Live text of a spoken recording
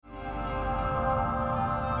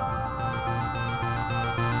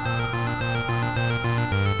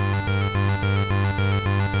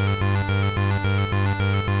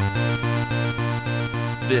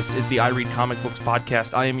This is the I Read Comic Books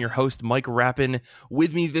podcast. I am your host, Mike Rappin.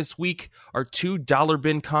 With me this week are two dollar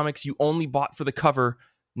bin comics you only bought for the cover,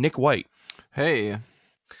 Nick White. Hey.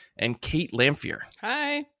 And Kate Lamphere.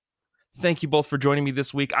 Hi. Thank you both for joining me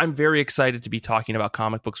this week. I'm very excited to be talking about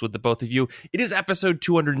comic books with the both of you. It is episode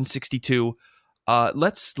 262.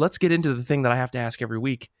 Let's get into the thing that I have to ask every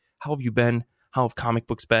week. How have you been? How have comic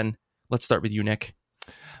books been? Let's start with you, Nick.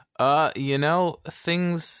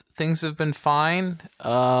 Things have been fine.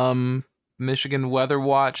 Michigan Weather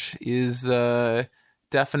Watch is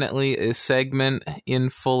definitely a segment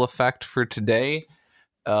in full effect for today.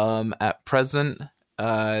 At present,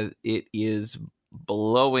 it is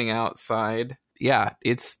blowing outside. Yeah,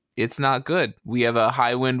 it's not good. We have a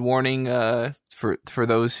high wind warning for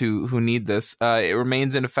those who need this. It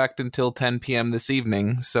remains in effect until 10 p.m. this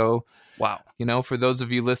evening. So, wow. For those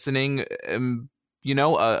of you listening,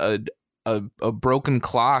 a broken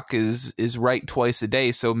clock is right twice a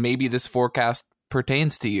day. So maybe this forecast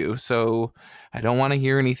pertains to you. So I don't want to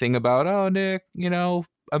hear anything about, oh, Nick, I'm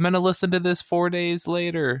going to listen to this 4 days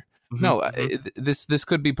later. Mm-hmm, no, this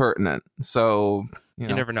could be pertinent. So, you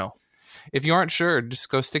never know. If you aren't sure, just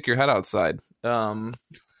go stick your head outside. Beyond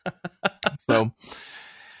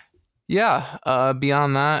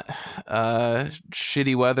that,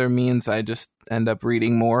 shitty weather means I just end up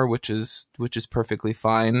reading more, which is perfectly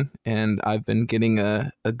fine. And I've been getting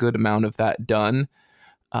a good amount of that done.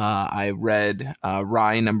 I read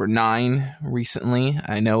Rye number 9 recently.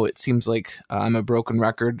 I know it seems like I'm a broken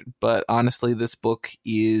record, but honestly, this book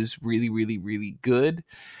is really, really, really good.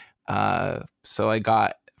 So I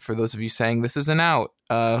got, for those of you saying this isn't out,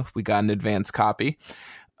 we got an advance copy.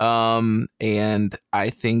 And I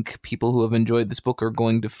think people who have enjoyed this book are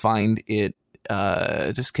going to find it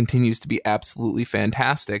just continues to be absolutely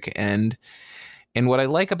fantastic. And what I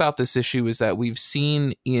like about this issue is that we've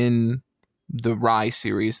seen in the Rye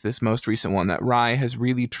series, this most recent one, that Rye has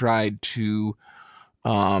really tried to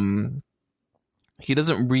he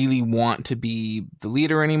doesn't really want to be the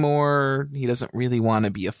leader anymore. He doesn't really want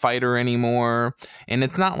to be a fighter anymore. And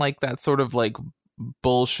it's not like that sort of like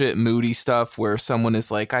bullshit moody stuff where someone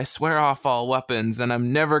is like, I swear off all weapons and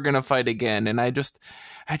I'm never gonna fight again, and I just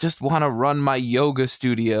want to run my yoga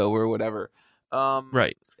studio or whatever.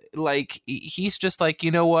 Right. Like, he's just like,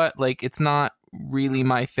 you know what, like, it's not really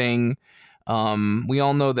my thing. We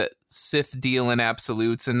all know that Sith deal in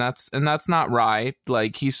absolutes, and that's not right.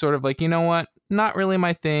 Like, he's sort of like, you know what, not really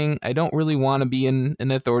my thing. I don't really want to be in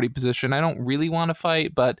an authority position. I don't really want to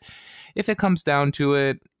fight, but if it comes down to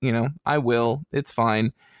it, I will. It's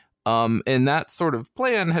fine. And that sort of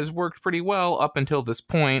plan has worked pretty well up until this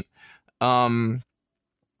point. So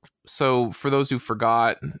for those who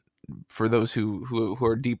forgot, for those who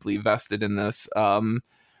are deeply vested in this,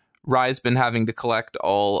 Rye's been having to collect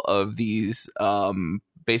all of these,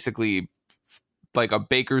 basically like a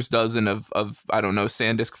baker's dozen of I don't know,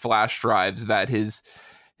 SanDisk flash drives that his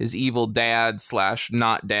evil dad /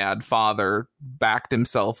 not dad father backed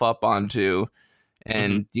himself up onto,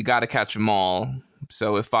 and you got to catch them all.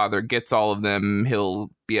 So if father gets all of them,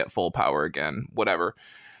 he'll be at full power again, whatever.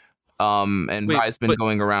 Rye's been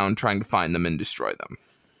going around trying to find them and destroy them.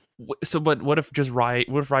 So, but what if Rye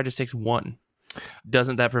just takes one?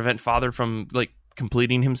 Doesn't that prevent father from like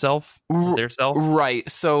completing himself, their self? Right.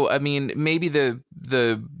 So, I mean, maybe the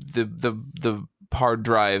hard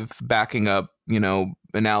drive backing up,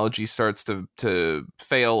 analogy starts to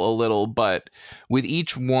fail a little, but with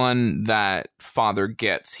each one that father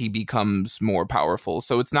gets, he becomes more powerful.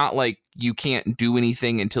 So it's not like you can't do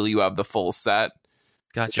anything until you have the full set.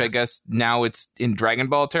 Gotcha. Which I guess now it's in Dragon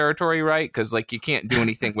Ball territory, right? Because like you can't do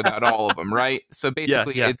anything without all of them, right? So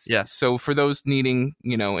basically, So for those needing,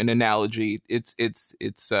 an analogy, it's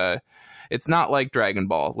not like Dragon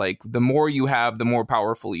Ball. Like the more you have, the more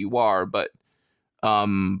powerful you are. But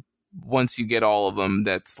once you get all of them,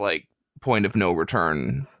 that's like point of no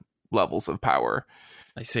return levels of power.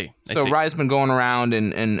 I see. So Rye's been going around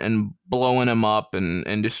and blowing him up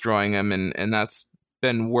and destroying him, and that's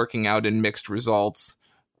been working out in mixed results.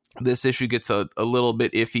 This issue gets a little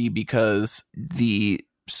bit iffy because the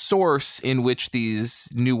source in which these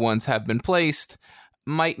new ones have been placed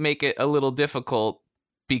might make it a little difficult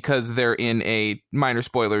because they're in a, minor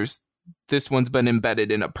spoilers, this one's been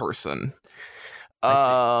embedded in a person. So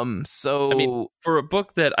I mean, for a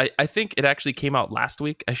book that I think it actually came out last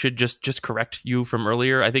week, I should just correct you from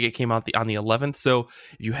earlier. I think it came out on the 11th. So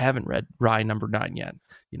if you haven't read Rye number 9 yet,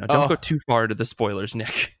 don't go too far to the spoilers,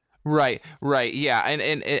 Nick. Right, yeah,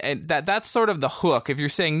 and that's sort of the hook. If you're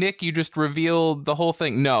saying, Nick, you just revealed the whole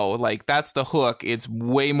thing, no, like that's the hook. It's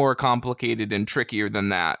way more complicated and trickier than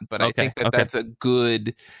that. But I think that's a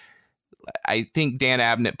good I think Dan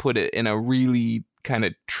Abnett put it in a really kind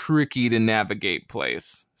of tricky to navigate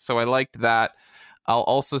place. So I liked that. I'll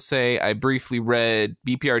also say I briefly read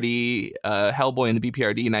BPRD, Hellboy and the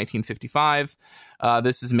BPRD 1955.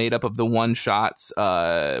 This is made up of the one-shot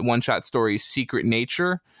story Secret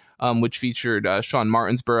Nature, which featured Sean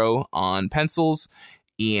Martinsborough on pencils,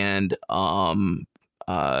 and the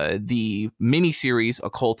miniseries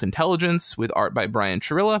Occult Intelligence with art by Brian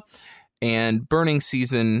Chirilla, and Burning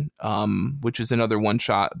Season, which is another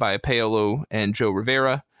one-shot by Paolo and Joe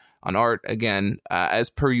Rivera on art. Again,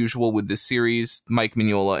 as per usual with this series, Mike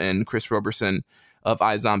Mignola and Chris Roberson of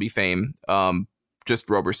iZombie fame.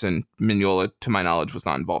 Just Roberson. Mignola, to my knowledge, was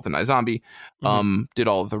not involved in iZombie. Did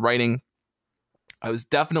all of the writing. I was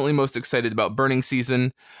definitely most excited about Burning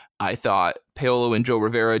Season. I thought Paolo and Joe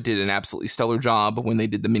Rivera did an absolutely stellar job when they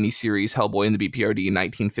did the miniseries Hellboy and the BPRD in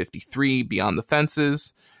 1953, Beyond the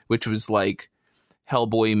Fences, which was like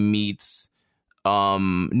Hellboy meets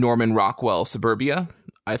Norman Rockwell Suburbia.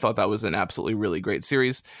 I thought that was an absolutely really great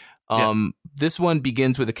series. This one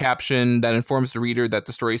begins with a caption that informs the reader that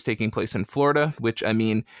the story is taking place in Florida, which, I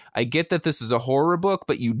mean, I get that this is a horror book,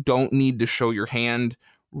 but you don't need to show your hand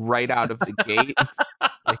right out of the gate.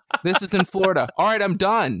 Like, this is in Florida. All right, I'm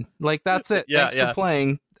done. Like, that's it. Thanks for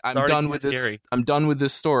playing. I'm done with this. Scary. I'm done with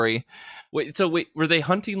this story. Wait, were they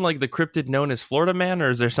hunting like the cryptid known as Florida Man, or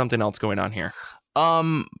is there something else going on here?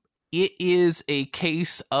 It is a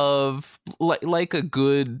case of like a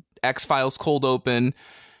good X-Files cold open.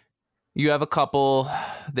 You have a couple,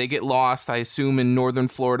 they get lost, I assume, in northern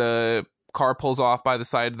Florida. Car pulls off by the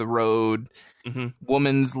side of the road.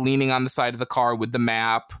 Woman's leaning on the side of the car with the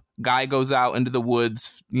map. Guy goes out into the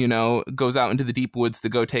woods, goes out into the deep woods to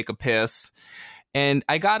go take a piss. And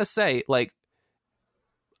I gotta say, like,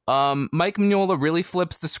 Mike Mignola really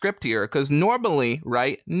flips the script here, because normally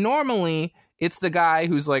it's the guy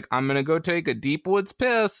who's like, I'm gonna go take a deep woods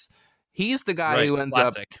piss. He's the guy who ends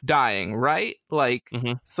up dying, right? Like,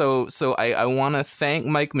 so I want to thank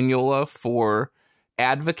Mike Mignola for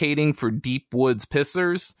advocating for deep woods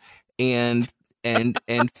pissers and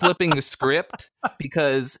flipping the script,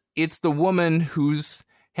 because it's the woman who's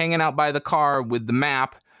hanging out by the car with the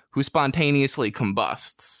map who spontaneously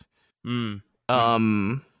combusts. Right,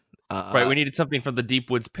 we needed something from the deep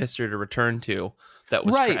woods pisser to return to that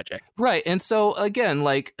was tragic. Right, and so again,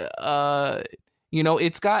 like,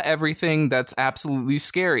 it's got everything that's absolutely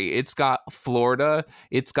scary. It's got Florida.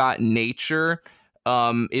 It's got nature.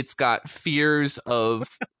 It's got fears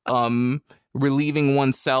of relieving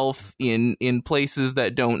oneself in places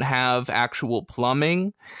that don't have actual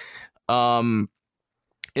plumbing. And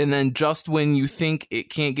then just when you think it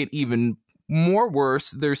can't get even more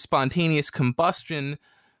worse, there's spontaneous combustion,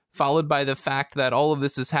 followed by the fact that all of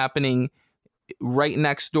this is happening right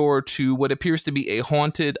next door to what appears to be a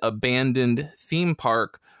haunted, abandoned theme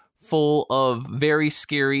park full of very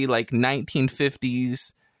scary, like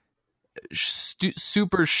 1950s,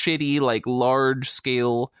 super shitty, like large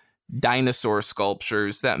scale dinosaur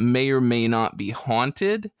sculptures that may or may not be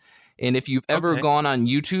haunted. And if you've ever gone on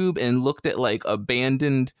YouTube and looked at like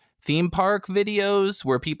abandoned theme park videos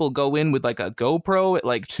where people go in with like a GoPro at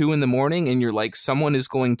like 2 a.m. and you're like, someone is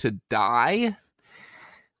going to die,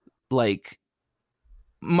 like,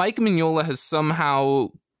 Mike Mignola has somehow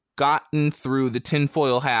gotten through the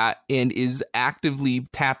tinfoil hat and is actively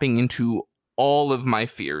tapping into all of my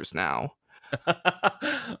fears now.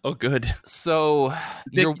 Oh, good. So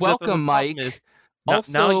you're welcome, Mike.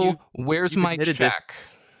 Also, where's my check?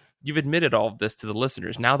 You've admitted all of this to the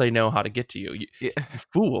listeners. Now they know how to get to you. You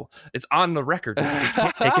fool. It's on the record. You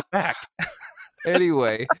can't take it back.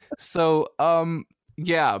 Anyway, so,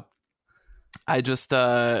 yeah. I just,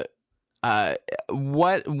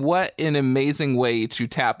 what an amazing way to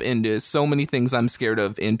tap into so many things I'm scared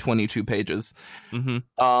of in 22 pages.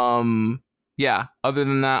 Yeah, other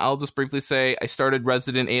than that, I'll just briefly say I started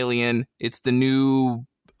Resident Alien. It's the new,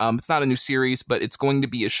 it's not a new series, but it's going to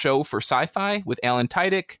be a show for Sci-Fi with Alan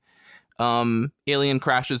Tudyk. Alien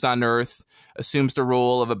crashes on Earth, assumes the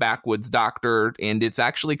role of a backwoods doctor, and it's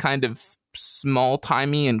actually kind of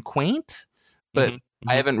small-timey and quaint, but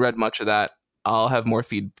I haven't read much of that. I'll have more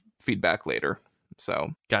feedback later.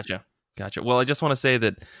 So Gotcha. Well, I just want to say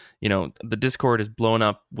that, the Discord is blown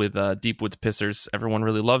up with Deep Woods Pissers. Everyone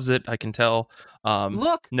really loves it. I can tell.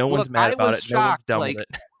 No one's mad about it. Shocked. No one's done with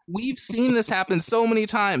it. We've seen this happen so many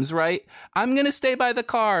times, right? I'm going to stay by the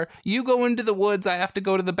car. You go into the woods. I have to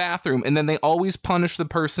go to the bathroom. And then they always punish the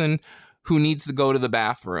person who needs to go to the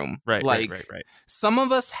bathroom. Right. Some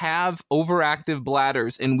of us have overactive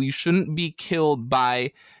bladders, and we shouldn't be killed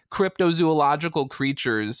by cryptozoological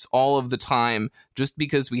creatures all of the time just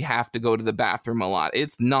because we have to go to the bathroom a lot.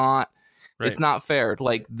 It's not Right. It's not fair.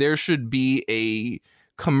 Like, there should be a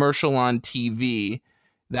commercial on TV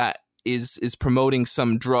that is promoting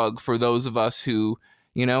some drug for those of us who,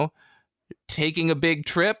 you know, taking a big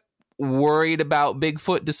trip, worried about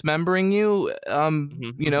Bigfoot dismembering you,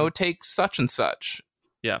 you know, take such and such.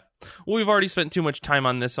 Yeah. Well, we've already spent too much time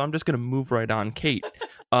on this, so I'm just going to move right on. Kate,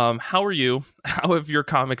 how are you? How have your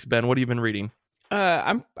comics been? What have you been reading?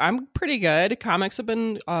 I'm pretty good. Comics have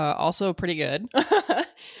been also pretty good.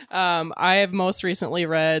 I have most recently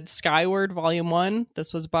read Skyward Volume 1.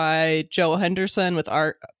 This was by Joe Henderson with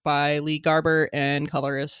art by Lee Garber and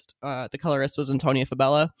colorist. The colorist was Antonia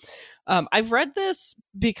Fabella. I've read this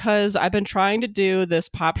because I've been trying to do this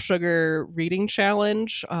Pop Sugar reading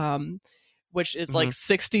challenge, which is like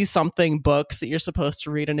 60 something books that you're supposed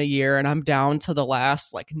to read in a year. And I'm down to the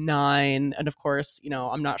last like 9. And of course, you know,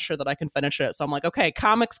 I'm not sure that I can finish it. So I'm like, okay,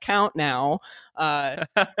 comics count now.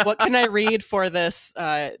 What can I read for this?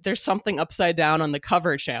 There's something upside down on the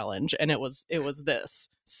cover challenge. And it was this.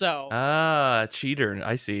 So cheater.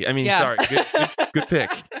 I see. I mean, yeah. Sorry. Good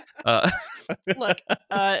pick. Look,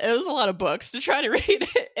 it was a lot of books to try to read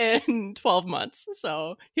in 12 months.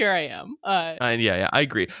 So here I am. Yeah, I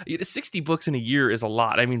agree. 60 books in a year is a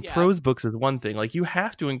lot. I mean, prose books is one thing. Like, you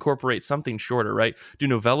have to incorporate something shorter, right? Do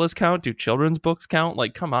novellas count? Do children's books count?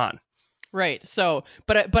 Like, come on. Right. So,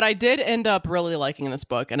 but I did end up really liking this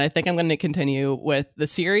book, and I think I'm going to continue with the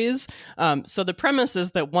series. So the premise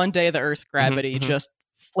is that one day the Earth's gravity just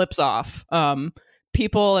flips off.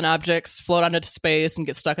 People and objects float out into space and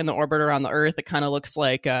get stuck in the orbit around the Earth. It kind of looks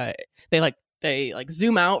like they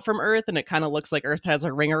zoom out from Earth, and it kind of looks like Earth has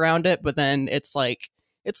a ring around it. But then it's like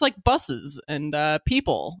buses and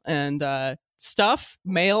people and stuff,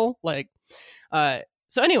 mail.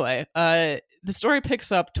 So anyway, the story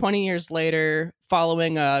picks up 20 years later,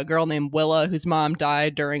 following a girl named Willa, whose mom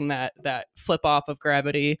died during that flip off of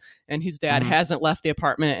gravity, and whose dad hasn't left the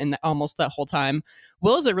apartment in almost that whole time.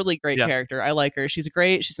 Willa's a really great character. I like her. She's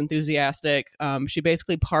great. She's enthusiastic. She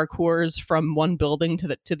basically parkours from one building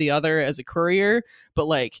to the other as a courier, but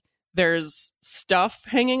like there's stuff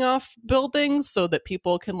hanging off buildings so that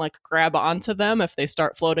people can like grab onto them if they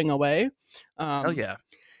start floating away. Hell yeah.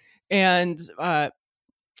 And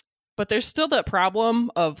but there's still that problem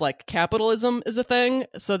of like capitalism is a thing.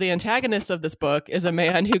 So the antagonist of this book is a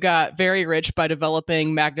man who got very rich by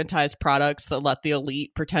developing magnetized products that let the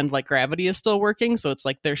elite pretend like gravity is still working. So it's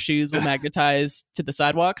like their shoes will magnetize to the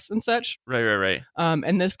sidewalks and such. Right.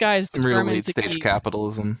 And this guy is determined real late to stage keep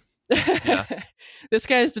capitalism. This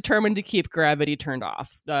guy is determined to keep gravity turned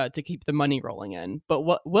off, to keep the money rolling in. But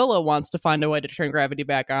Willa wants to find a way to turn gravity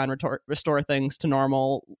back on, restore things to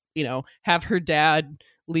normal, you know, have her dad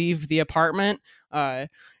leave the apartment.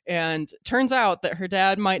 And turns out that her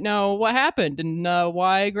dad might know what happened and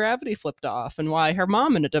why gravity flipped off and why her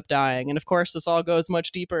mom ended up dying. And of course, this all goes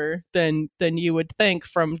much deeper than you would think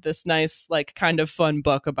from this nice, like, kind of fun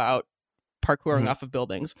book about parkouring off of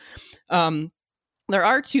buildings. There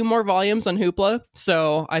are 2 more volumes on Hoopla,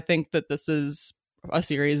 so I think that this is a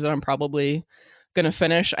series that I'm probably going to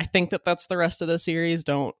finish. I think that that's the rest of the series.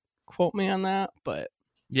 Don't quote me on that, but...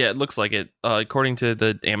 Yeah, it looks like it. According to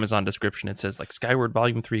the Amazon description, it says like Skyward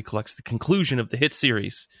Volume 3 collects the conclusion of the hit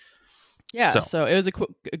series. Yeah, so it was a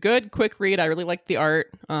good, quick read. I really liked the art,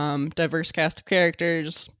 diverse cast of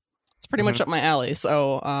characters. It's pretty much up my alley.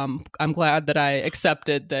 So I'm glad that I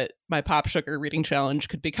accepted that my Pop Sugar reading challenge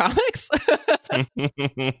could be comics.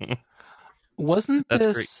 Was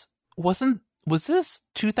this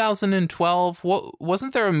 2012?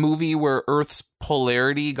 Wasn't there a movie where Earth's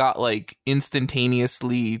polarity got like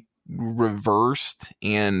instantaneously reversed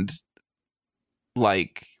and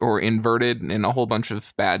like, or inverted, and a whole bunch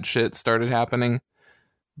of bad shit started happening?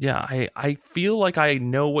 Yeah, I feel like I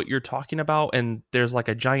know what you're talking about, and there's like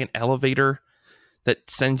a giant elevator that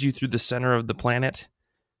sends you through the center of the planet.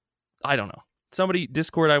 I don't know. Somebody,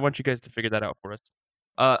 Discord, I want you guys to figure that out for us.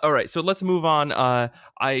 All right, so let's move on.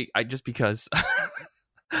 I just because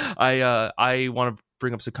I want to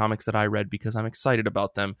bring up some comics that I read because I'm excited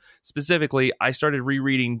about them. Specifically, I started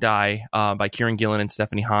rereading Die by Kieran Gillen and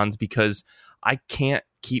Stephanie Hans because I can't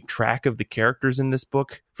keep track of the characters in this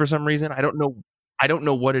book for some reason. I don't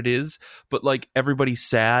know what it is, but like everybody's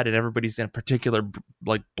sad and everybody's in a particular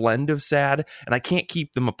like blend of sad, and I can't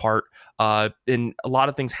keep them apart. And a lot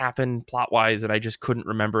of things happen plot wise that I just couldn't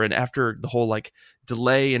remember. And after the whole like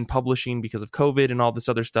delay in publishing because of COVID and all this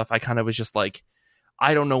other stuff, I kind of was just like,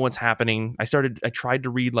 I don't know what's happening. I tried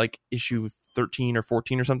to read like issue 13 or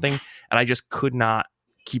 14 or something, and I just could not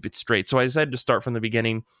keep it straight. So I decided to start from the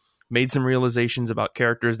beginning. Made some realizations about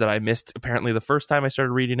characters that I missed apparently the first time I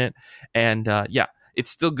started reading it. And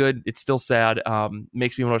it's still good. It's still sad.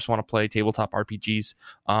 Makes me just want to play tabletop RPGs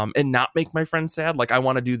and not make my friends sad. Like I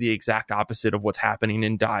want to do the exact opposite of what's happening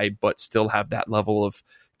in Die, but still have that level of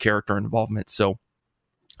character involvement. So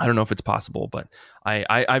I don't know if it's possible, but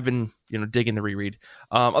I've been digging the reread.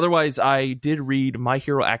 Otherwise, I did read My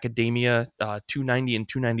Hero Academia 290 and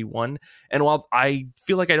 291, and while I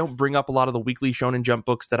feel like I don't bring up a lot of the weekly Shonen Jump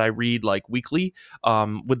books that I read like weekly,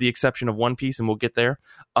 with the exception of One Piece, and we'll get there.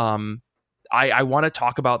 I want to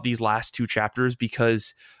talk about these last two chapters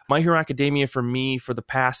because My Hero Academia for me for the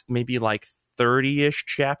past maybe like 30-ish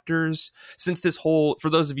chapters since this whole, for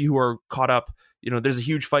those of you who are caught up, there's a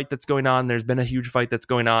huge fight that's going on. There's been a huge fight that's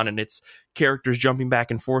going on, and it's characters jumping back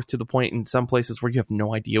and forth to the point in some places where you have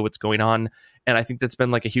no idea what's going on. And I think that's been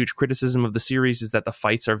like a huge criticism of the series is that the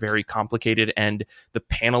fights are very complicated and the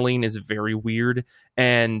paneling is very weird.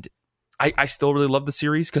 And I still really love the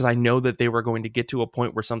series because I know that they were going to get to a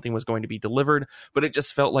point where something was going to be delivered, but it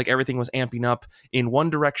just felt like everything was amping up in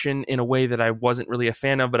one direction in a way that I wasn't really a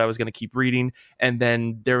fan of, but I was going to keep reading. And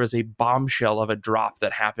then there was a bombshell of a drop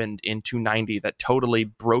that happened in 290 that totally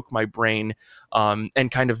broke my brain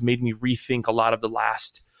and kind of made me rethink a lot of the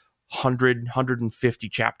last 150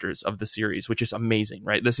 chapters of the series, which is amazing,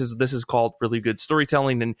 right? This is called really good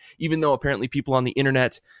storytelling. And even though apparently people on the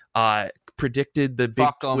internet predicted the big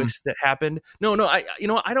twist that happened, I'm not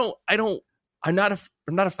a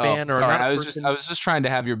fan. I was just trying to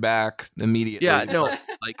have your back immediately. Yeah, no,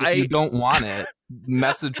 like if you don't want it,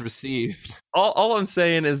 message received. All I'm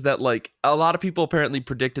saying is that like a lot of people apparently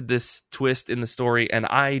predicted this twist in the story, and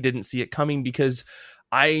I didn't see it coming because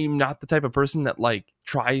I'm not the type of person that like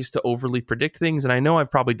tries to overly predict things. And I know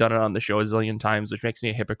I've probably done it on the show a zillion times, which makes me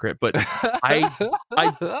a hypocrite, but I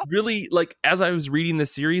really like, as I was reading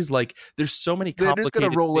this series, like there's so many complicated things.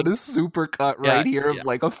 Gonna roll things. in a super cut here of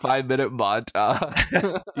like a 5-minute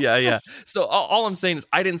montage. Yeah. So all I'm saying is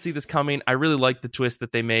I didn't see this coming. I really like the twist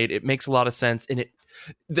that they made. It makes a lot of sense. And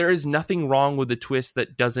there is nothing wrong with the twist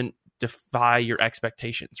that doesn't defy your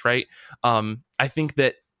expectations. Right. I think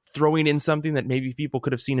that throwing in something that maybe people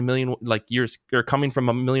could have seen a million like years or coming from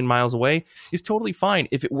a million miles away is totally fine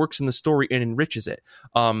if it works in the story and enriches it.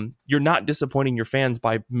 You're not disappointing your fans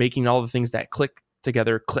by making all the things that click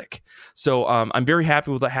together click. So I'm very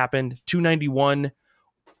happy with what happened. 291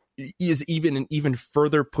 is even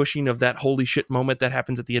further pushing of that holy shit moment that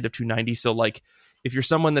happens at the end of 290. So like if you're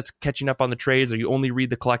someone that's catching up on the trades or you only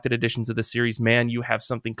read the collected editions of the series, man, you have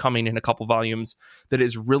something coming in a couple volumes that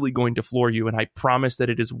is really going to floor you. And I promise that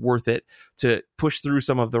it is worth it to push through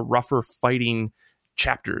some of the rougher fighting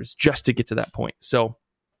chapters just to get to that point. So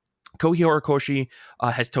Kohei Horikoshi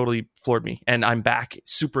has totally floored me, and I'm back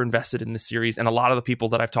super invested in this series. And a lot of the people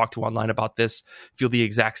that I've talked to online about this feel the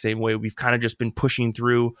exact same way. We've kind of just been pushing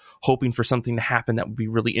through, hoping for something to happen that would be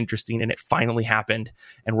really interesting, and it finally happened,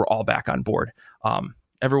 and we're all back on board.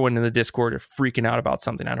 Everyone in the Discord are freaking out about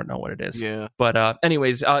something. I don't know what it is. Yeah. But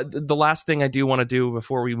anyways, the last thing I do want to do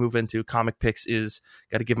before we move into comic picks is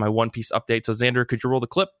got to give my One Piece update. So Xander, could you roll the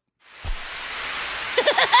clip?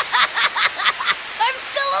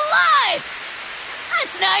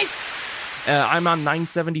 Nice. I'm on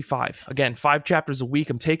 975. Again, 5 chapters a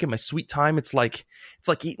week. I'm taking my sweet time. It's like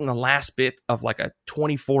eating the last bit of like a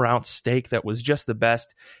 24-ounce steak that was just the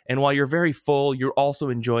best. And while you're very full, you're also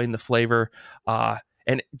enjoying the flavor.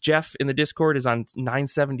 And Jeff in the Discord is on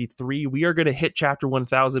 973. We are going to hit chapter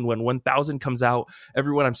 1000 when 1000 comes out.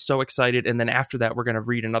 Everyone, I'm so excited. And then after that, we're going to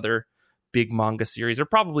read another big manga series, or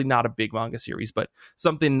probably not a big manga series, but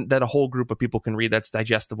something that a whole group of people can read that's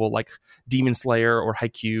digestible, like Demon Slayer or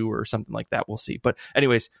Haikyuu or something like that. We'll see. But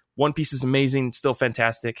anyways, One Piece is amazing. It's still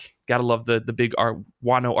fantastic. Gotta love the big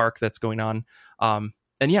Wano arc that's going on. And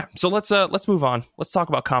yeah, so let's move on. Let's talk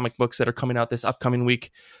about comic books that are coming out this upcoming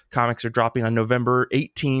week. Comics are dropping on November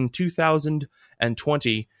 18,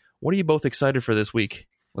 2020. What are you both excited for this week?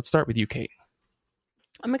 Let's start with you, Kate.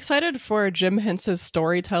 I'm excited for Jim Hence's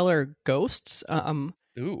Storyteller Ghosts.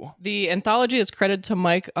 Ooh. The anthology is credited to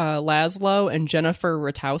Mike Laszlo and Jennifer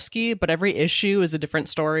Ratowski, but every issue is a different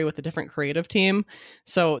story with a different creative team.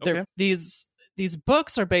 So these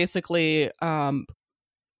books are basically they're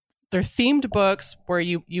themed books where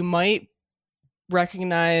you might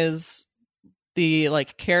recognize the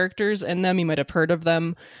like characters in them. You might have heard of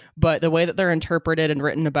them, but the way that they're interpreted and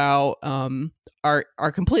written about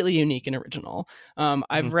are completely unique and original.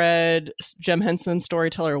 I've read Jim Henson's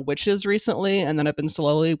Storyteller Witches recently, and then I've been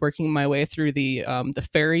slowly working my way through the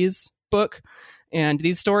Fairies book. And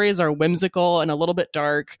these stories are whimsical and a little bit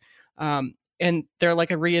dark. And they're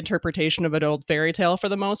like a reinterpretation of an old fairy tale for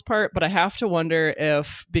the most part. But I have to wonder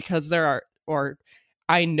if, because there are, or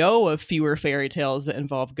I know of fewer fairy tales that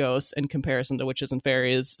involve ghosts in comparison to witches and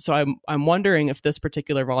fairies. So I'm wondering if this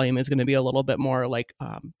particular volume is going to be a little bit more like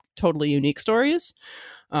totally unique stories.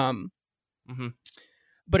 But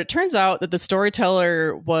it turns out that The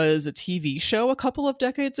Storyteller was a TV show a couple of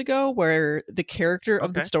decades ago where the character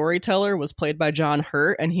of the storyteller was played by John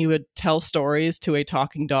Hurt, and he would tell stories to a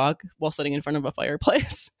talking dog while sitting in front of a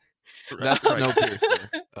fireplace. That's Snowpiercer.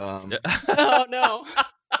 Oh, no.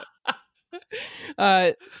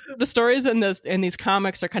 The stories in these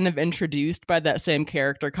comics are kind of introduced by that same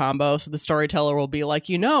character combo. So the storyteller will be like,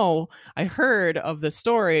 I heard of this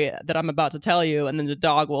story that I'm about to tell you, and then the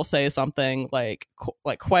dog will say something like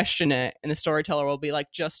question it, and the storyteller will be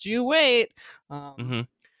like, just you wait.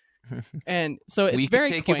 And so it's very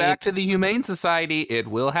take quaint. You back to the Humane Society. It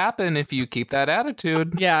will happen if you keep that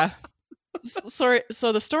attitude. Yeah.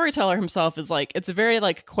 So the storyteller himself is like, it's a very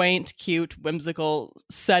like quaint, cute, whimsical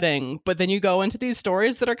setting, but then you go into these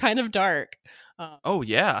stories that are kind of dark. Oh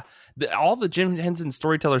yeah, all the Jim Henson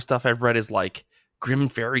Storyteller stuff I've read is like grim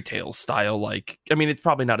fairy tale style. Like, I mean, it's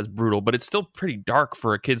probably not as brutal, but it's still pretty dark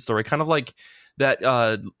for a kid's story. Kind of like that.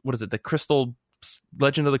 What is it? The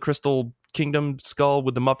Legend of the Crystal Kingdom skull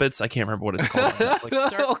with the Muppets. I can't remember what it's called. Like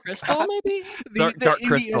Dark Crystal, maybe? The Dark Indiana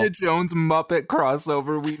Crystal. Jones Muppet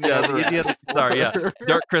crossover.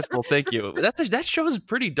 Dark Crystal. Thank you. That show is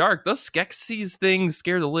pretty dark. Those Skeksis things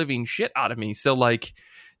scare the living shit out of me. So like,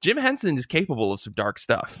 Jim Henson is capable of some dark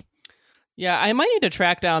stuff. Yeah, I might need to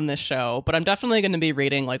track down this show, but I'm definitely going to be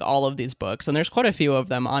reading like all of these books, and there's quite a few of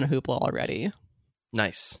them on Hoopla already.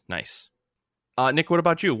 Nice. Nick, what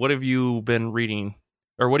about you? What have you been reading?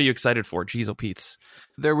 Or what are you excited for? Jeez, oh Pete's.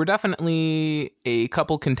 There were definitely a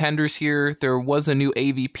couple contenders here. There was a new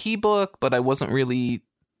AVP book, but I wasn't really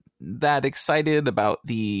that excited about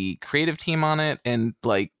the creative team on it. And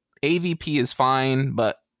like, AVP is fine,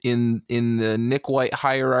 but in the Nick White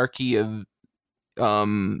hierarchy of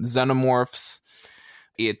xenomorphs,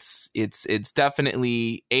 it's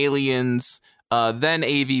definitely Aliens, then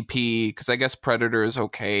AVP, because I guess Predator is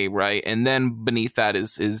okay, right? And then beneath that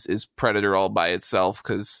is Predator all by itself,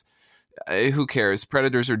 because who cares?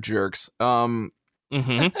 Predators are jerks. Yeah.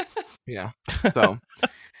 So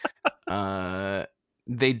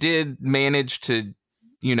they did manage to,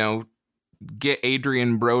 get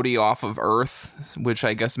Adrian Brody off of Earth, which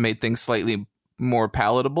I guess made things slightly more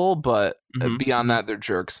palatable, but beyond that, they're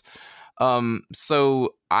jerks.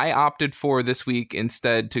 So I opted for this week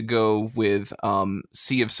instead to go with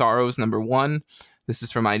Sea of Sorrows #1. This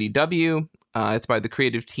is from IDW. It's by the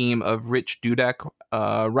creative team of Rich Dudek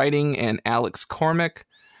writing and Alex Cormack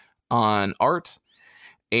on art.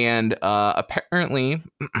 And apparently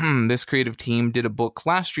this creative team did a book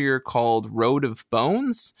last year called Road of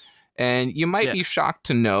Bones. And you might be shocked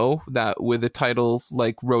to know that with a title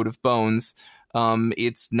like Road of Bones,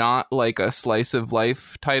 it's not like a slice of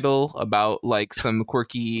life title about like some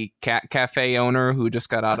quirky cat cafe owner who just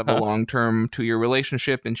got out of a long-term 2-year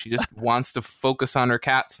relationship and she just wants to focus on her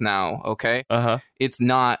cats now. Okay. It's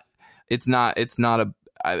not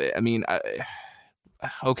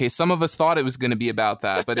okay. Some of us thought it was going to be about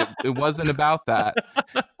that, but it wasn't about that.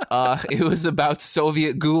 It was about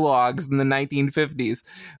Soviet gulags in the 1950s,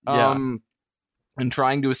 and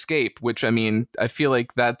trying to escape, which, I mean, I feel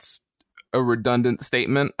like that's a redundant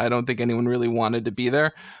statement. I don't think anyone really wanted to be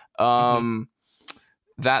there.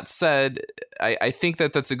 That said, I think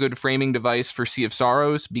that's a good framing device for Sea of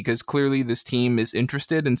Sorrows, because clearly this team is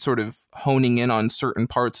interested in sort of honing in on certain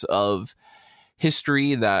parts of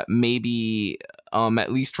history that maybe,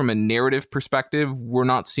 at least from a narrative perspective, we're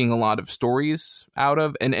not seeing a lot of stories out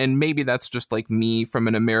of. And maybe that's just like me from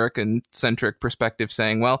an American-centric perspective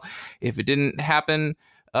saying, well, if it didn't happen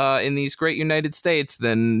in these great United States,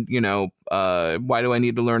 then, why do I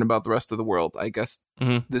need to learn about the rest of the world? I guess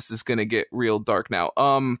this is going to get real dark now.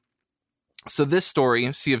 So this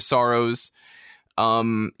story, Sea of Sorrows,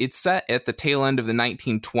 it's set at the tail end of the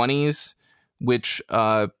 1920s, which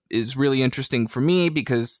is really interesting for me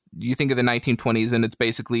because you think of the 1920s and it's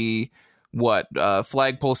basically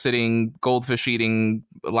flagpole sitting, goldfish eating,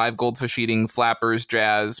 live goldfish eating, flappers,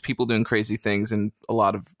 jazz, people doing crazy things, and a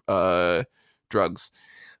lot of drugs.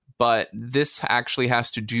 But this actually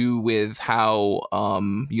has to do with how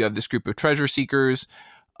you have this group of treasure seekers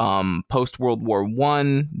post World War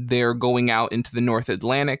I. They're going out into the North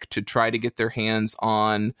Atlantic to try to get their hands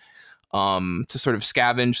on to sort of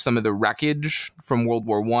scavenge some of the wreckage from World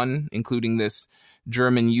War I, including this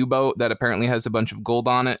German U-boat that apparently has a bunch of gold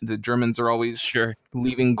on it. The Germans are always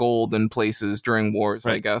leaving gold in places during wars,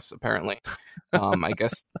 right. I guess, apparently. I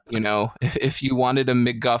guess, if you wanted a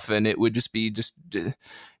MacGuffin, it would just be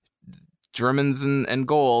Germans and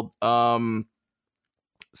gold.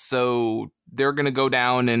 So they're going to go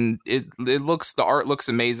down, and the art looks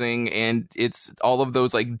amazing, and it's all of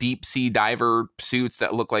those like deep sea diver suits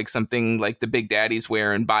that look like something like the Big Daddies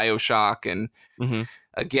wear in BioShock. And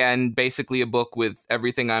again, basically a book with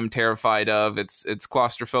everything I'm terrified of. It's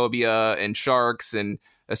claustrophobia and sharks and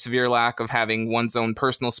a severe lack of having one's own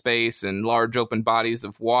personal space and large open bodies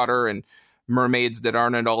of water and mermaids that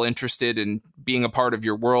aren't at all interested in being a part of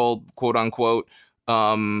your world, quote unquote.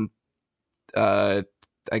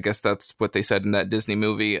 I guess that's what they said in that Disney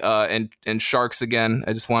movie. And sharks again.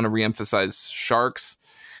 I just want to reemphasize sharks.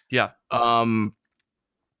 Yeah.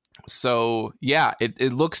 So yeah,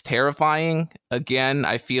 it looks terrifying. Again,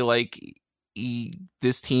 I feel like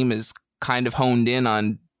this team is kind of honed in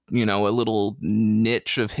on, a little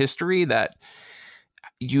niche of history that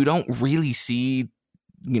you don't really see,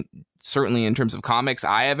 certainly in terms of comics.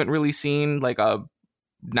 I haven't really seen like a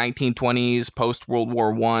 1920s post World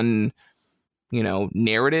War I,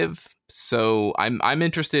 narrative. So I'm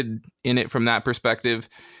interested in it from that perspective.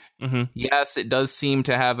 Yes, it does seem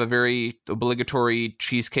to have a very obligatory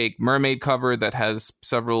cheesecake mermaid cover that has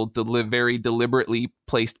several very deliberately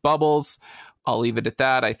placed bubbles. I'll leave it at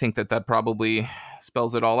that. I think that probably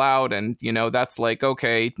spells it all out. And, that's like,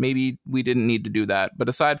 okay, maybe we didn't need to do that. But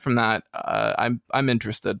aside from that, I'm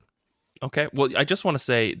interested. Okay. Well, I just want to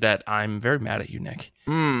say that I'm very mad at you, Nick.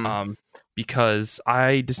 Because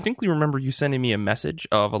I distinctly remember you sending me a message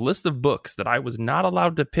of a list of books that I was not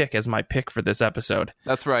allowed to pick as my pick for this episode.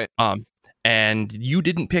 That's right. And you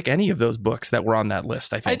didn't pick any of those books that were on that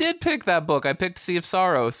list, I think. I did pick that book. I picked Sea of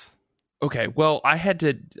Sorrows. Okay, well,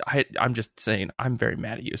 I'm just saying, I'm very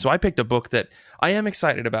mad at you. So I picked a book that I am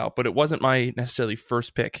excited about, but it wasn't my necessarily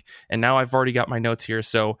first pick. And now I've already got my notes here.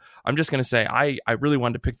 So I'm just going to say, I really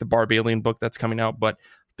wanted to pick the Barbalian book that's coming out, but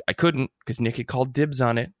I couldn't because Nick had called dibs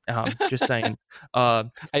on it. Just saying. I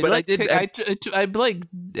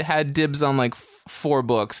had dibs on like 4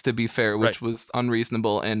 books, to be fair, which was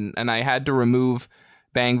unreasonable. And I had to remove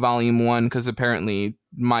Bang Volume 1 because apparently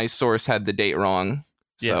my source had the date wrong.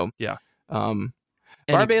 So yeah.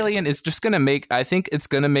 Barbalian is just going to I think it's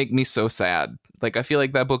going to make me so sad. Like, I feel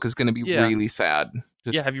like that book is going to be really sad.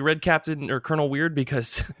 Have you read Captain or Colonel Weird?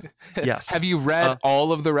 Because, yes. Have you read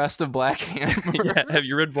all of the rest of Black Hammer? Have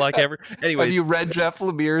you read Black Hammer? Anyway. Have you read Jeff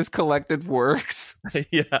Lemire's collected works?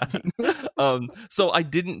 Yeah. So I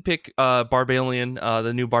didn't pick Barbalian,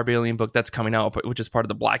 the new Barbalian book that's coming out, which is part of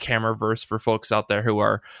the Black Hammer verse for folks out there who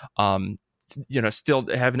are... still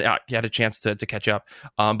haven't had a chance to catch up.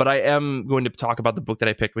 But I am going to talk about the book that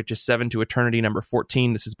I picked, which is 7 to Eternity, number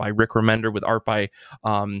 14. This is by Rick Remender with art by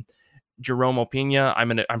Jerome Opeña.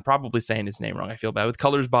 I'm probably saying his name wrong. I feel bad. With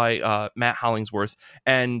colors by Matt Hollingsworth.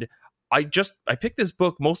 And I picked this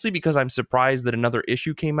book mostly because I'm surprised that another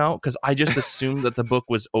issue came out, because I just assumed that the book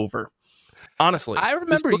was over. Honestly. I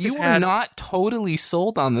remember you were not totally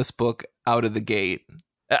sold on this book out of the gate.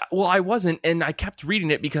 Well, I wasn't, and I kept reading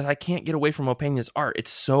it because I can't get away from Opeña's art. It's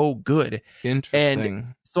so good. Interesting.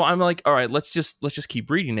 And so I'm like, all right, let's just keep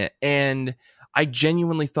reading it. And I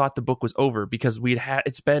genuinely thought the book was over because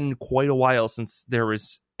it's been quite a while since there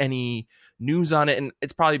was any news on it, and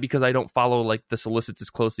it's probably because I don't follow like the solicits as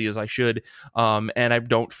closely as I should, and I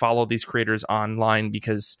don't follow these creators online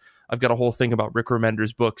because I've got a whole thing about Rick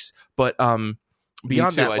Remender's books. But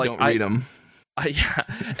beyond that, I don't read them.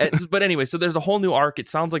 But anyway, so there's a whole new arc. It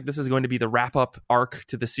sounds like this is going to be the wrap-up arc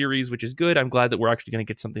to the series, which is good. I'm glad that we're actually going to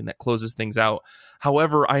get something that closes things out.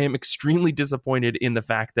 However, I am extremely disappointed in the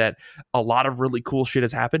fact that a lot of really cool shit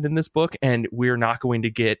has happened in this book, and we're not going to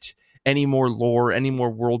get any more lore, any more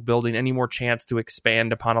world building, any more chance to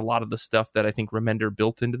expand upon a lot of the stuff that I think Remender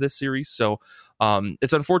built into this series. So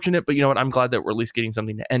it's unfortunate, but you know what? I'm glad that we're at least getting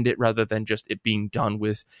something to end it rather than just it being done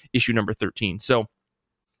with issue number 13. So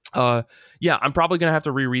I'm probably gonna have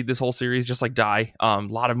to reread this whole series just like Die. A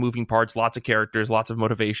lot of moving parts, lots of characters, lots of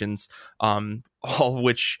motivations, all of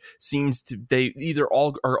which seems to they either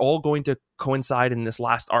all are all going to coincide in this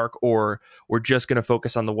last arc, or we're just gonna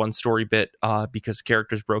focus on the one story bit because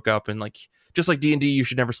characters broke up, and like just like D&D, you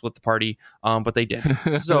should never split the party, but they did.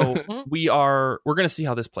 So we're gonna see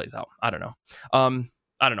how this plays out. I don't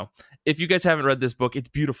know. If you guys haven't read this book, it's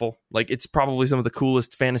beautiful. Like, it's probably some of the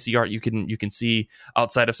coolest fantasy art you can see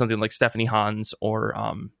outside of something like Stephanie Hans or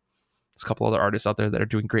there's a couple other artists out there that are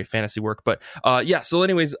doing great fantasy work. But so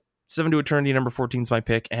anyways, 7 to Eternity, number 14 is my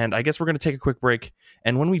pick. And I guess we're going to take a quick break.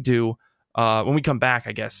 And when we do, when we come back,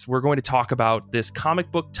 I guess, we're going to talk about this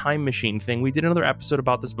comic book time machine thing. We did another episode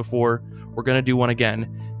about this before. We're going to do one again.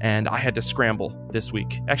 And I had to scramble this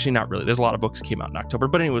week. Actually, not really. There's a lot of books that came out in October.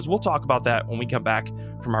 But anyways, we'll talk about that when we come back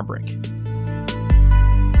from our break.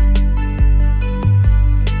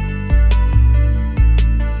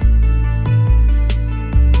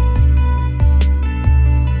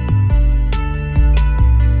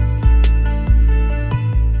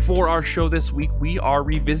 our show this week, we are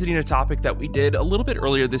revisiting a topic that we did a little bit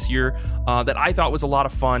earlier this year that I thought was a lot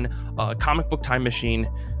of fun, Comic Book Time Machine.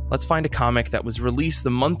 Let's find a comic that was released the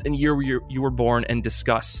month and year you were born and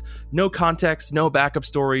discuss. No context, no backup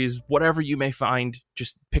stories, whatever you may find,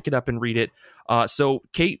 just pick it up and read it. So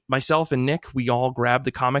Kate, myself, and Nick, we all grabbed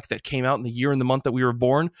the comic that came out in the year and the month that we were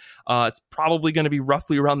born. It's probably going to be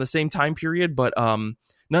roughly around the same time period, but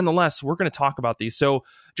nonetheless, we're going to talk about these. So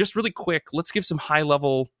just really quick, let's give some high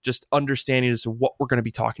level just understanding as to what we're going to be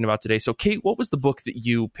talking about today. So Kate, what was the book that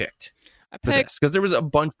you picked? I picked, because there was a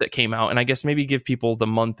bunch that came out, and I guess maybe give people the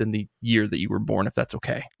month and the year that you were born, if that's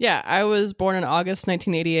okay. Yeah, I was born in August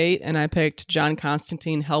 1988, and I picked John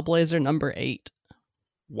Constantine, Hellblazer number 8.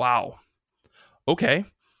 Wow. Okay,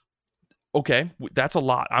 that's a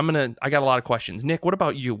lot. I got a lot of questions. Nick, what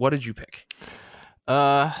about you? What did you pick?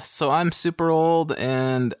 So I'm super old,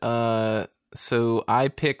 and so I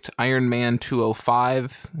picked Iron Man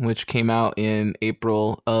 205, which came out in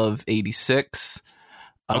April of '86.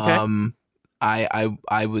 Okay.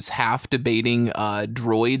 I was half debating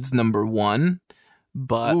Droids number 1,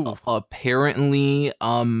 but apparently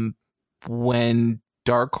when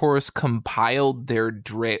Dark Horse compiled their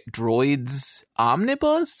Droids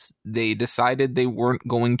omnibus, they decided they weren't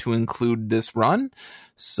going to include this run.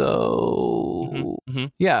 So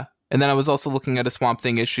yeah. And then I was also looking at a Swamp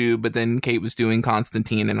Thing issue, but then Kate was doing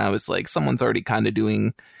Constantine, and I was like, someone's already kind of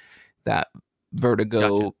doing that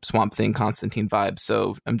Vertigo, gotcha. Swamp Thing, Constantine vibe.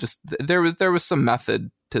 So I'm just there was some method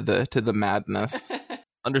to the madness.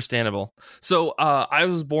 Understandable. So I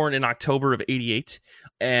was born in October of '88,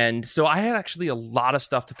 and so I had actually a lot of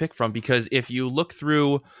stuff to pick from, because if you look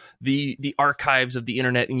through the archives of the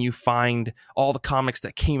internet and you find all the comics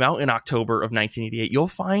that came out in October of 1988, you'll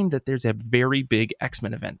find that there's a very big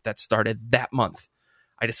X-Men event that started that month.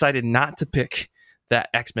 I decided not to pick that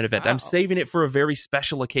X-Men event. Wow. I'm saving it for a very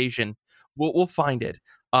special occasion. We'll find it.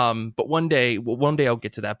 But one day I'll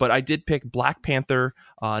get to that. But I did pick Black Panther,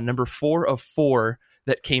 number 4 of 4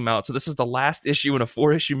 that came out. So this is the last issue in a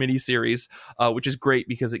 4-issue miniseries, which is great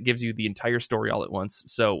because it gives you the entire story all at once.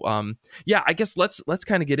 So yeah, I guess let's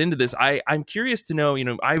kind of get into this. I'm curious to know,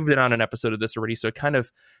 I've been on an episode of this already, so I kind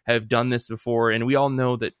of have done this before, and we all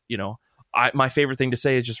know that, my favorite thing to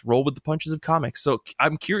say is just roll with the punches of comics. So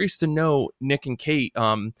I'm curious to know, Nick and Kate,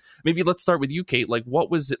 maybe let's start with you, Kate. Like, what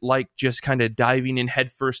was it like just kind of diving in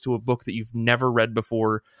headfirst to a book that you've never read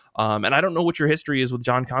before? And I don't know what your history is with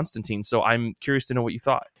John Constantine, so I'm curious to know what you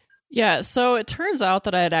thought. Yeah, so it turns out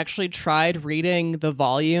that I had actually tried reading the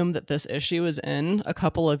volume that this issue was in a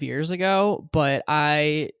couple of years ago, but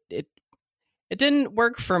it didn't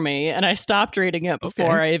work for me, and I stopped reading it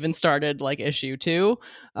before I even started issue 2.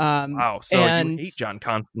 Wow, so you hate John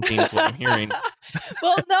Constantine is what I'm hearing.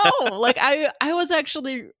 Well, no, I was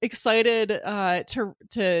actually excited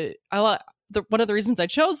one of the reasons I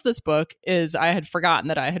chose this book is I had forgotten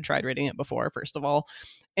that I had tried reading it before, first of all.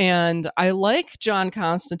 And I like John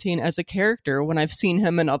Constantine as a character when I've seen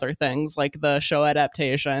him in other things, like the show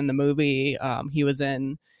adaptation, the movie he was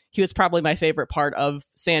in. He was probably my favorite part of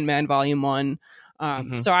Sandman Volume 1.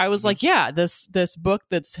 So I was like, yeah, this book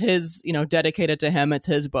that's his, dedicated to him, it's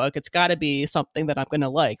his book. It's got to be something that I'm going to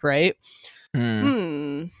like, right?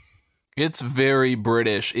 It's very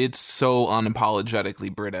British. It's so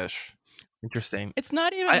unapologetically British. Interesting. It's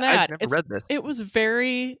not even that. I've never read this. It was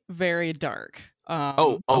very, very dark.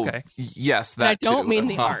 Okay. Yes, that I don't mean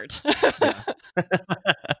the art.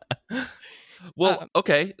 Well,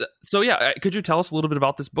 okay. So yeah, could you tell us a little bit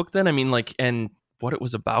about this book then? I mean, and what it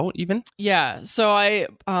was about even? Yeah. So I,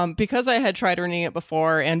 because I had tried reading it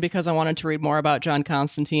before, and because I wanted to read more about John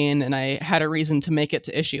Constantine, and I had a reason to make it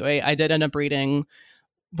to issue 8, I did end up reading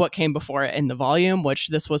what came before it in the volume, which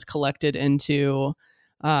this was collected into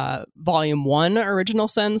volume 1 Original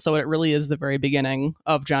Sin. So it really is the very beginning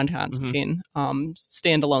of John Constantine,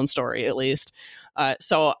 standalone story, at least.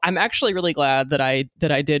 So I'm actually really glad that I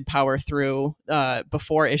did power through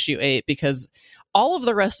before issue 8, because all of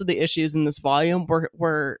the rest of the issues in this volume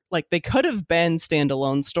were they could have been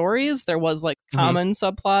standalone stories. There was common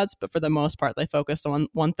subplots, but for the most part, they focused on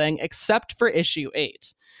one thing, except for issue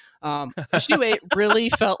 8. Issue 8 really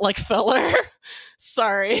felt like filler.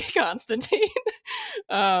 Sorry, Constantine.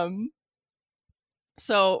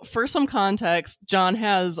 So for some context, John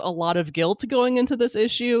has a lot of guilt going into this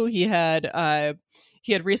issue. He had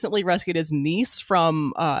recently rescued his niece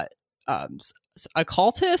from a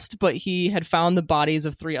cultist, but he had found the bodies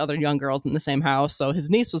of 3 other young girls in the same house. So his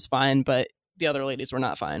niece was fine, but the other ladies were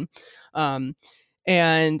not fine.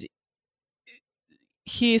 And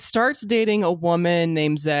he starts dating a woman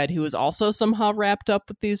named Zed, who is also somehow wrapped up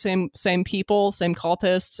with these same people, same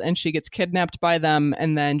cultists, and she gets kidnapped by them.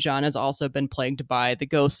 And then John has also been plagued by the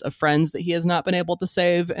ghosts of friends that he has not been able to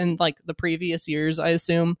save in like the previous years, I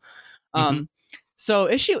assume. So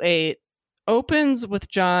issue 8 opens with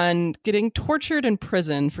John getting tortured in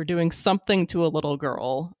prison for doing something to a little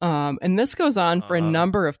girl. And this goes on for a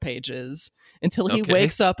number of pages until he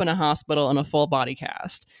wakes up in a hospital in a full body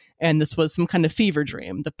cast. And this was some kind of fever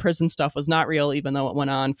dream. The prison stuff was not real, even though it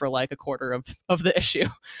went on for like a quarter of the issue.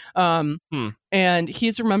 And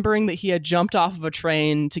he's remembering that he had jumped off of a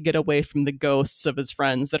train to get away from the ghosts of his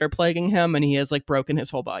friends that are plaguing him. And he has like broken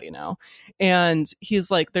his whole body now. And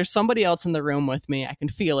he's like, there's somebody else in the room with me. I can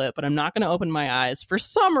feel it, but I'm not going to open my eyes for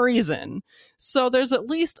some reason. So there's at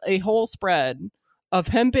least a whole spread of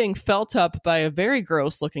him being felt up by a very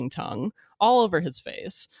gross looking tongue all over his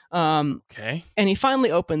face. And he finally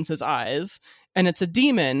opens his eyes, and it's a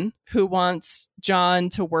demon who wants John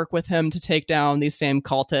to work with him to take down these same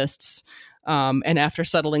cultists. And after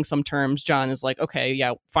settling some terms, John is like, okay,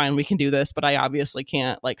 yeah, fine, we can do this, but I obviously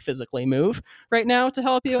can't like physically move right now to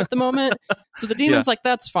help you at the moment. So the demon's like,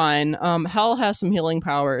 that's fine. Hell has some healing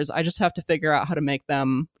powers. I just have to figure out how to make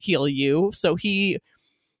them heal you. So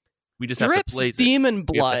we just drips have to blaze demon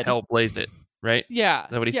blood. We have to hell blaze it. Right? Yeah.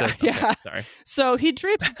 Is that what he said? Yeah. Okay, sorry. So he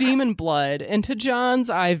drips demon blood into John's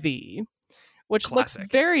IV, which looks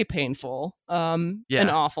very painful and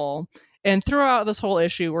awful. And throughout this whole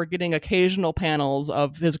issue, we're getting occasional panels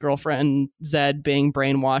of his girlfriend, Zed, being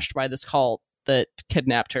brainwashed by this cult that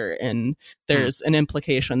kidnapped her. And there's an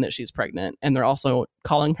implication that she's pregnant. And they're also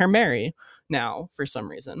calling her Mary now for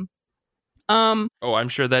some reason. I'm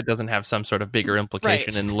sure that doesn't have some sort of bigger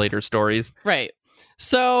implication in later stories. Right.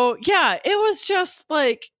 So, yeah, it was just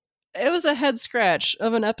like, it was a head scratch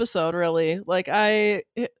of an episode, really. Like, a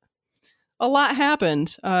lot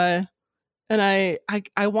happened. And I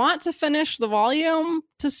want to finish the volume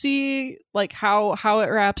to see, like, how it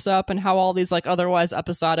wraps up and how all these, like, otherwise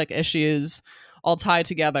episodic issues all tie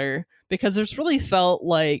together. Because there's really felt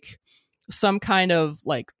like some kind of,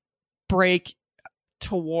 like, break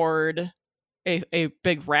toward a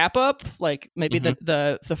big wrap up, like maybe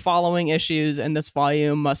the following issues in this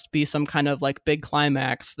volume must be some kind of like big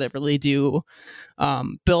climax that really do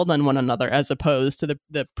build on one another, as opposed to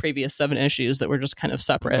the previous 7 issues that were just kind of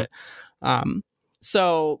separate.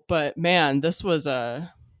 But man, this was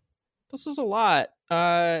a lot.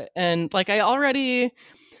 And like I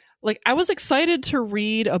was excited to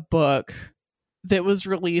read a book that was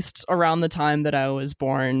released around the time that I was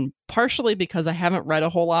born, partially because I haven't read a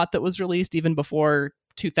whole lot that was released even before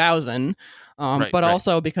 2000, but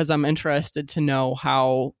also because I'm interested to know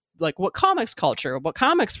how, like, what comics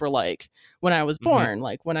were like when I was born,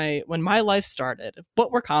 like when my life started,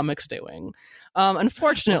 what were comics doing?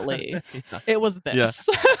 Unfortunately, it was this.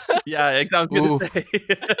 Yeah, exactly. I was going to say.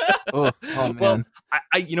 Oh, man. Well,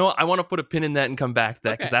 I want to put a pin in that and come back to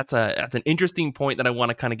that, because that's an interesting point that I want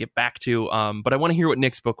to kind of get back to. But I want to hear what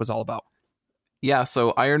Nick's book was all about. Yeah,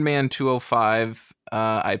 so Iron Man 205,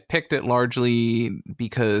 I picked it largely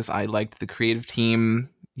because I liked the creative team.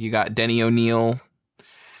 You got Denny O'Neil,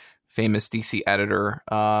 famous DC editor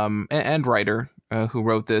and writer who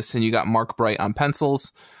wrote this, and you got Mark Bright on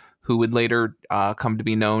pencils, who would later come to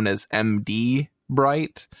be known as MD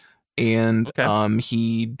Bright, and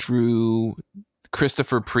he drew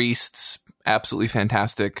Christopher Priest's absolutely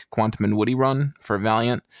fantastic Quantum and Woody run for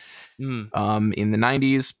Valiant in the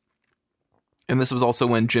 90s. And this was also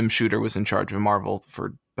when Jim Shooter was in charge of Marvel,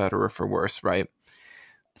 for better or for worse, right?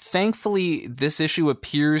 Thankfully, this issue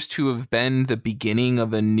appears to have been the beginning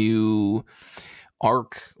of a new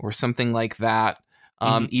arc or something like that.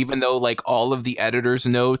 Even though like all of the editor's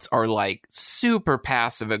notes are like super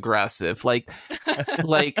passive aggressive, like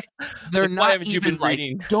they're not even like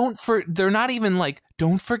they're not even like,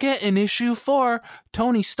 don't forget in issue 4,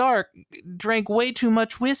 Tony Stark drank way too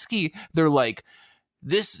much whiskey. They're like,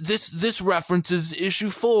 this references issue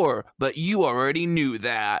 4, but you already knew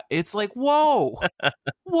that. It's like, whoa,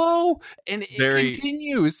 and it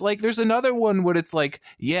continues. Like, there's another one where it's like,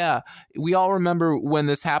 yeah, we all remember when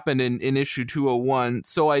this happened in issue 201,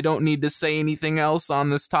 so I don't need to say anything else on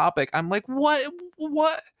this topic. I'm like, what?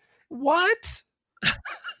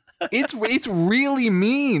 It's really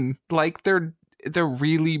mean. Like, they're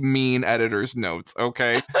really mean editor's notes.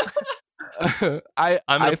 Okay. I'm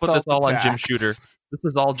gonna put this all on Jim Shooter. This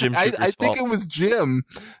is all Jim Shooter's I think fault. it was Jim.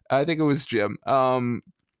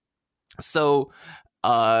 So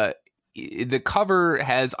the cover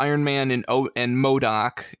has Iron Man and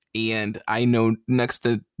MODOK, and I know next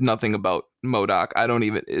to nothing about MODOK? I don't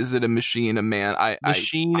even. Is it a machine, a man?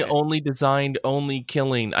 Machine only designed, only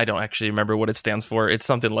killing. I don't actually remember what it stands for. It's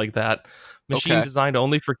something like that. Machine designed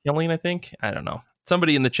only for killing, I think. I don't know.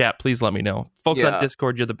 Somebody in the chat, please let me know. Folks on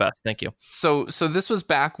Discord, you're the best. Thank you. So this was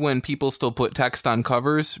back when people still put text on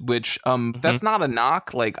covers, which that's not a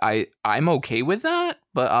knock. Like I'm okay with that,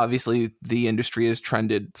 but obviously the industry has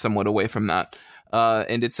trended somewhat away from that.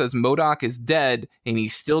 And it says MODOK is dead and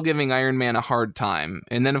he's still giving Iron Man a hard time.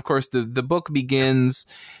 And then of course the book begins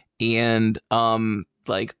and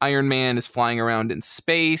like Iron Man is flying around in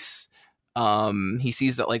space. He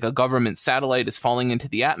sees that like a government satellite is falling into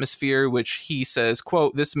the atmosphere, which he says,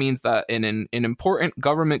 quote, "This means that an important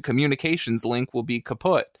government communications link will be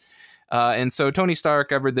kaput." And so Tony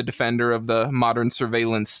Stark, ever the defender of the modern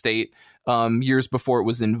surveillance state, years before it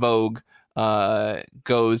was in vogue,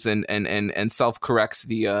 goes and self-corrects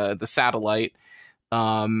the satellite,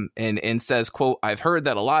 and says, quote, "I've heard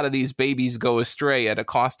that a lot of these babies go astray at a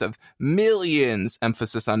cost of millions,"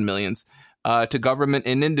 emphasis on millions, to government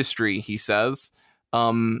and industry, he says.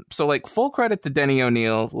 So like full credit to Denny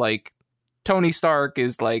O'Neil. Like Tony Stark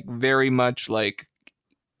is like very much like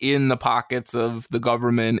in the pockets of the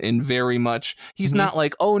government, and very much he's not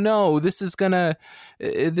like, oh no, this is gonna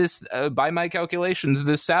by my calculations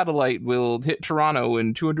this satellite will hit Toronto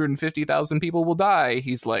and 250,000 people will die.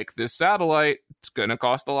 He's like, this satellite, it's gonna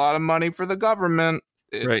cost a lot of money for the government.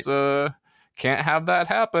 It's can't have that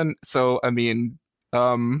happen. So I mean,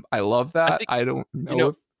 I love that. I don't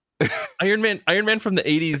know, Iron Man from the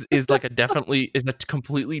 80s is like a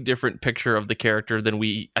completely different picture of the character than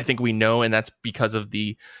I think we know, and that's because of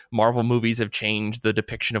the Marvel movies have changed the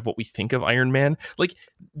depiction of what we think of Iron Man. Like,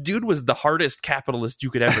 dude was the hardest capitalist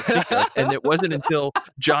you could ever think of, and it wasn't until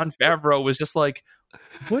Jon Favreau was just like,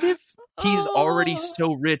 what if he's already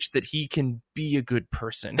so rich that he can be a good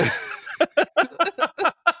person?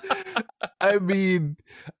 I mean,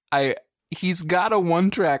 he's got a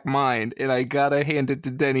one-track mind, and I gotta hand it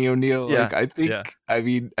to Denny O'Neil. Yeah, like,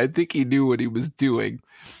 I think he knew what he was doing.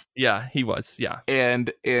 Yeah, he was. Yeah,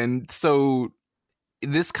 and so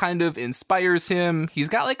this kind of inspires him. He's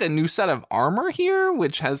got like a new set of armor here,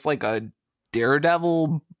 which has like a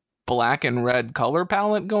Daredevil black and red color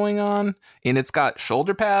palette going on, and it's got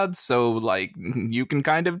shoulder pads, so like you can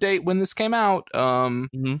kind of date when this came out.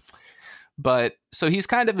 But so he's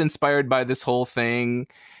kind of inspired by this whole thing.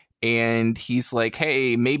 And he's like,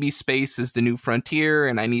 hey, maybe space is the new frontier,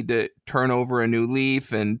 and I need to turn over a new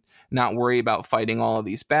leaf and not worry about fighting all of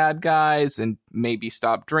these bad guys, and maybe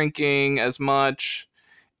stop drinking as much.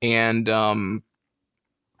 And now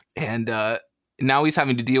he's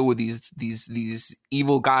having to deal with these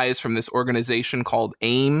evil guys from this organization called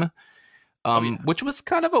AIM, which was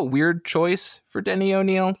kind of a weird choice for Denny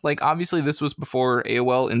O'Neil. Like, obviously, this was before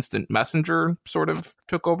AOL Instant Messenger sort of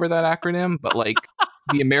took over that acronym, but like.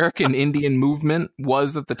 The American Indian movement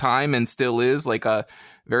was at the time, and still is, like a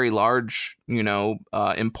very large,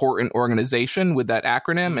 important organization with that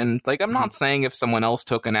acronym. And like, I'm not saying if someone else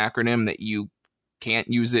took an acronym that you can't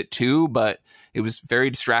use it too, but it was very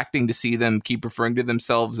distracting to see them keep referring to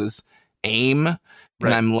themselves as AIM. Right.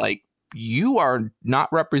 And I'm like, you are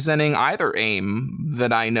not representing either AIM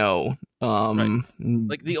that I know. Right.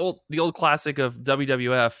 Like the old classic of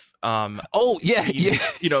WWF.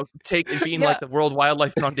 Being like the World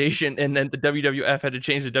Wildlife Foundation, and then the WWF had to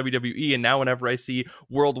change to WWE, and now whenever I see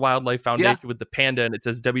World Wildlife Foundation with the panda and it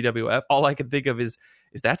says WWF, all I can think of is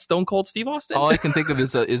that Stone Cold Steve Austin? All I can think of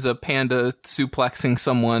is a panda suplexing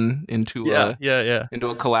someone into into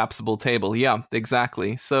a collapsible table. Yeah,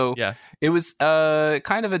 exactly. So it was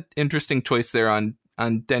kind of an interesting choice there on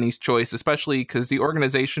Denny's choice, especially because the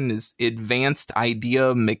organization is Advanced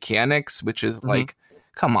Idea Mechanics, which is like,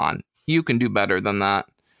 come on, you can do better than that.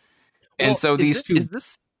 And so this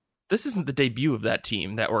isn't the debut of that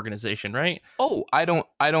team, that organization, right? Oh, I don't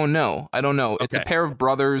know. Okay. It's a pair of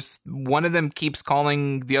brothers. One of them keeps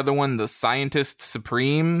calling the other one the Scientist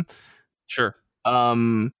Supreme. Sure.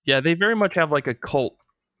 They very much have like a cult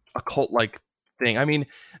like thing. I mean,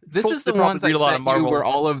 this is the ones I sent you where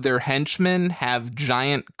all of their henchmen have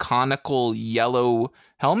giant conical yellow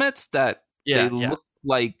helmets that look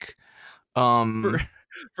like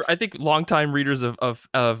I think longtime readers of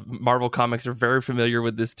Marvel comics are very familiar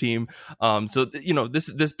with this team. So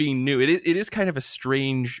this being new, it is kind of a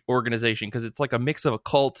strange organization because it's like a mix of a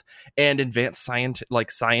cult and advanced science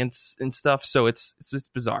and stuff. So it's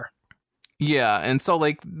bizarre. Yeah, and so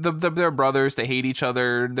like they're brothers, they hate each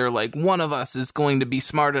other. They're like, one of us is going to be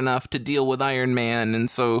smart enough to deal with Iron Man, and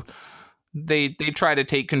so they try to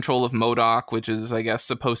take control of MODOK, which is, I guess,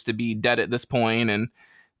 supposed to be dead at this point, and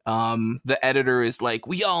the editor is like,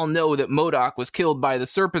 we all know that MODOK was killed by the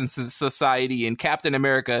Serpent Society in Captain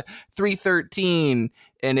America 313.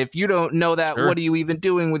 And if you don't know that, Sure. what are you even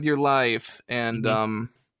doing with your life? And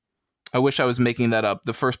I wish I was making that up.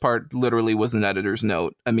 The first part literally was an editor's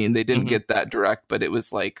note. I mean, they didn't get that direct, but it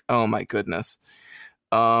was like, oh my goodness.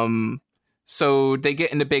 So they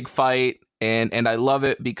get in a big fight, and I love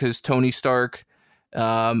it because Tony Stark,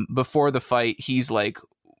 before the fight, he's like,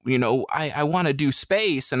 you know, I want to do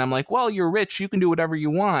space. And I'm like, well, you're rich. You can do whatever you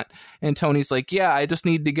want. And Tony's like, yeah, I just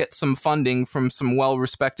need to get some funding from some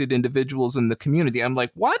well-respected individuals in the community. I'm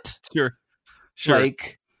like, what? Sure.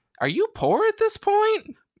 Like, are you poor at this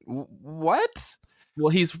point? What? Well,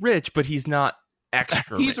 he's rich, but he's not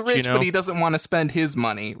extra He's rich, you know? but he doesn't want to spend his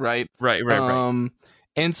money, right? Right.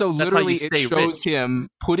 And so That's how literally you it stay shows rich. him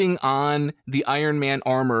putting on the Iron Man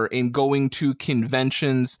armor and going to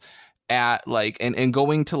conventions at like and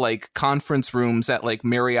going to like conference rooms at like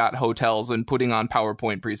Marriott hotels and putting on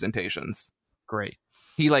PowerPoint presentations. Great.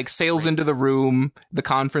 He like sails into the room, the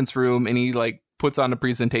conference room, and he like puts on a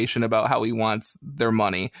presentation about how he wants their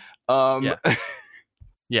money.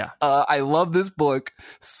 Yeah. I love this book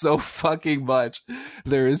so fucking much.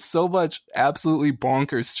 There is so much absolutely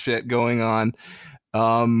bonkers shit going on.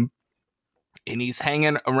 And he's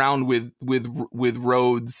hanging around with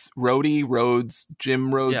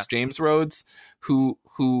James Rhodes, who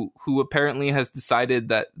apparently has decided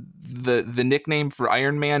that the nickname for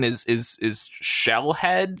Iron Man is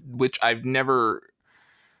Shellhead, which I've never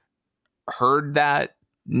heard that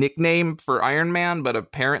nickname for Iron Man, but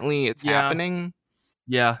apparently it's happening.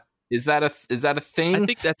 Yeah. Is that a thing? I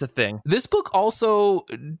think that's a thing. This book also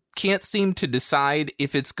can't seem to decide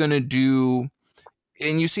if it's going to do,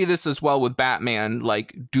 and you see this as well with Batman,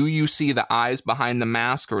 like, do you see the eyes behind the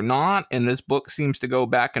mask or not? And this book seems to go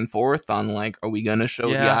back and forth on, like, are we going to show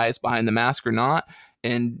the eyes behind the mask or not?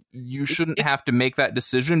 And you shouldn't have to make that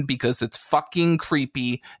decision because it's fucking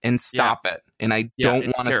creepy, and stop it. And I don't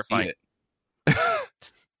want to see it.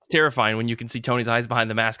 It's terrifying when you can see Tony's eyes behind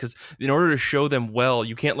the mask, because in order to show them well,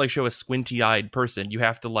 you can't like show a squinty-eyed person. You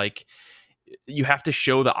have to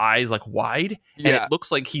show the eyes like wide, and it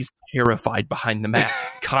looks like he's terrified behind the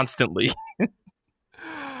mask constantly.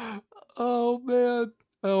 Oh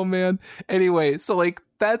man. Anyway, so like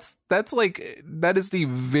that is the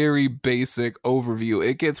very basic overview.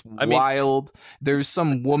 It gets wild. There's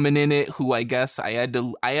some woman in it who I guess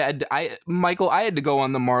Michael, I had to go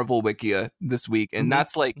on the Marvel Wikia this week, and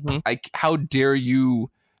that's like, how dare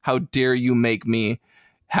you make me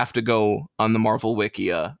have to go on the Marvel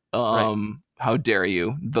Wikia? How dare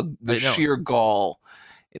you? The sheer gall.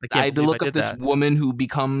 I had to look up this woman who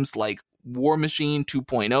becomes like War Machine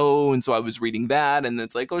 2.0, and so I was reading that, and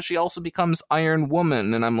it's like, oh, she also becomes Iron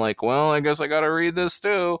Woman, and I'm like, well, I guess I gotta read this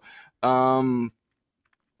too.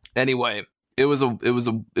 Anyway, it was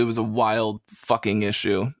a wild fucking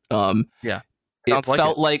issue. It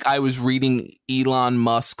felt like I was reading Elon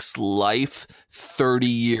Musk's life 30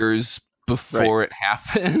 years before it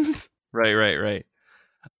happened. Right.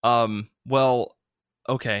 Well,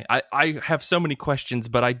 okay. I have so many questions,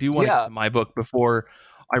 but I do want to get to my book before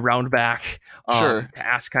I round back to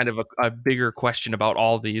ask kind of a bigger question about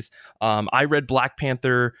all these. I read Black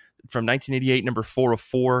Panther from 1988, number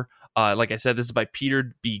 404. Like I said, this is by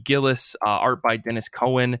Peter B. Gillis, art by Dennis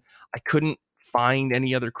Cohen. I couldn't find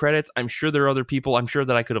any other credits. I'm sure there are other people. I'm sure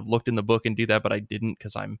that I could have looked in the book and do that, but I didn't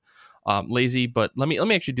because I'm lazy. But let me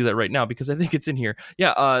actually do that right now because I think it's in here.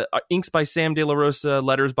 Inks by Sam De La Rosa,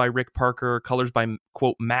 letters by Rick Parker, colors by,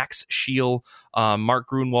 quote, Max Scheel. Mark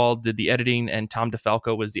Grunwald did the editing, and Tom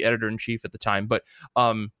DeFalco was the editor-in-chief at the time. But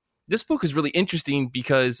this book is really interesting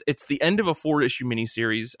because it's the end of a 4-issue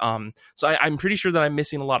miniseries. So I'm pretty sure that I'm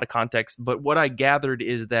missing a lot of context, but what I gathered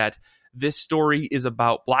is that this story is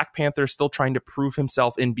about Black Panther still trying to prove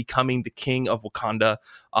himself in becoming the king of Wakanda.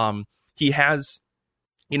 He has,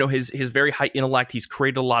 his very high intellect. He's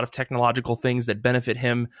created a lot of technological things that benefit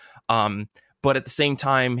him. But at the same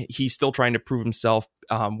time, he's still trying to prove himself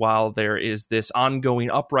while there is this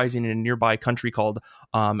ongoing uprising in a nearby country called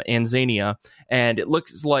Anzania. And it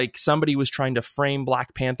looks like somebody was trying to frame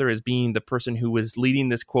Black Panther as being the person who was leading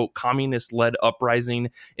this, quote, communist-led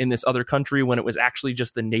uprising in this other country, when it was actually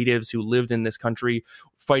just the natives who lived in this country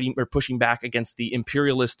fighting or pushing back against the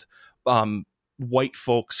imperialist white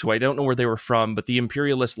folks who I don't know where they were from, but the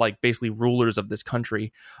imperialist, like, basically rulers of this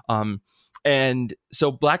country. And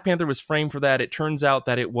so Black Panther was framed for that. It turns out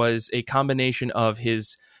that it was a combination of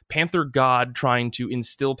his Panther God trying to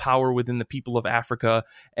instill power within the people of Africa,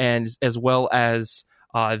 and as well as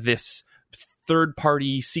this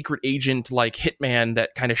third-party secret agent like hitman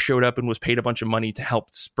that kind of showed up and was paid a bunch of money to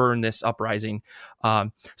help spurn this uprising.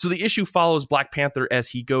 So the issue follows Black Panther as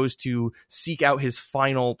he goes to seek out his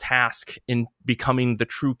final task in becoming the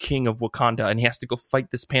true king of Wakanda, and he has to go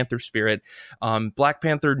fight this panther spirit. Black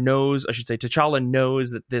Panther knows, I should say, T'Challa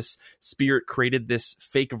knows that this spirit created this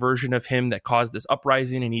fake version of him that caused this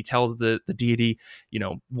uprising, and he tells the deity,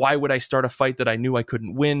 why would I start a fight that I knew I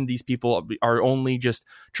couldn't win? These people are only just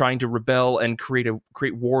trying to rebel and create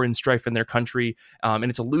war and strife in their country, and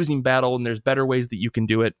it's a losing battle, and there's better ways that you can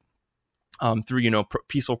do it. Through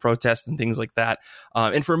peaceful protest and things like that,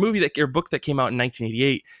 and for a movie or book that came out in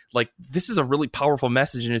 1988, like this is a really powerful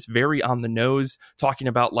message, and it's very on the nose, talking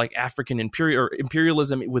about like African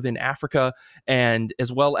imperialism within Africa, and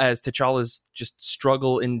as well as T'Challa's just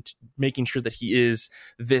struggle in making sure that he is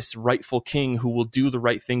this rightful king who will do the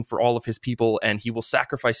right thing for all of his people, and he will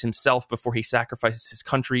sacrifice himself before he sacrifices his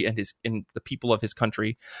country and the people of his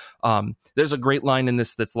country. There's a great line in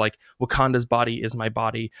this that's like, Wakanda's body is my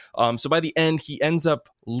body. So by the end, he ends up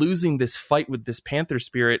losing this fight with this panther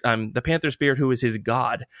spirit, the panther spirit who is his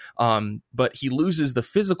god, but he loses the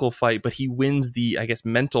physical fight, but he wins the, I guess,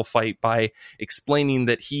 mental fight by explaining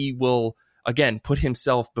that he will again put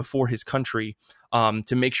himself before his country,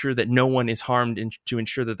 to make sure that no one is harmed and to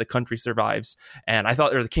ensure that the country survives, and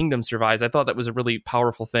the kingdom survives. I thought that was a really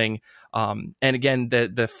powerful thing. And again,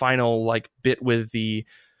 the final like bit with the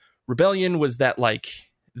rebellion was that like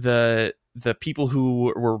the people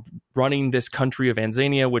who were running this country of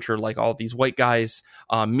Anzania, which are like all these white guys,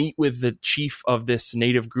 meet with the chief of this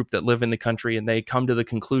native group that live in the country, and they come to the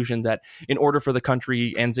conclusion that in order for the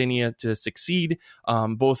country Anzania to succeed,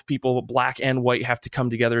 both people, black and white, have to come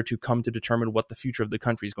together to determine what the future of the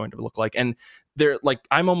country is going to look like. And they're like,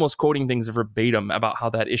 I'm almost quoting things verbatim about how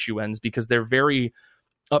that issue ends, because they're very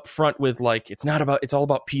upfront with like, it's all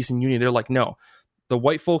about peace and unity. They're like, no, the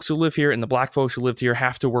white folks who live here and the black folks who lived here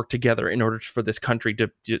have to work together in order for this country to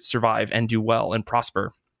survive and do well and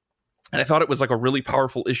prosper. And I thought it was like a really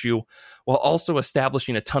powerful issue while also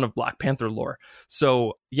establishing a ton of Black Panther lore.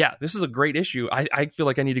 So yeah, this is a great issue. I feel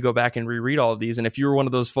like I need to go back and reread all of these. And if you were one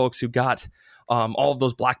of those folks who got all of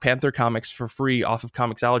those Black Panther comics for free off of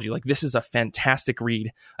Comixology, like this is a fantastic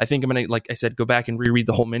read. I think I'm going to, like I said, go back and reread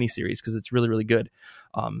the whole miniseries because it's really, really good.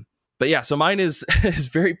 But yeah, so mine is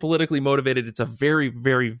very politically motivated. It's a very,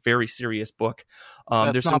 very, very serious book.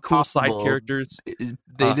 There's some cool side characters.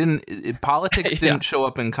 Politics didn't show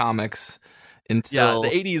up in comics until the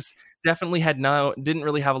 80s. Definitely didn't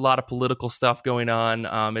really have a lot of political stuff going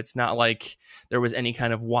on. It's not like there was any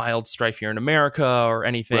kind of wild strife here in America or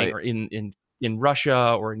anything, right, or in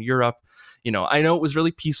Russia or in Europe. I know it was really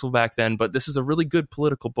peaceful back then, but this is a really good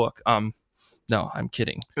political book. No, I'm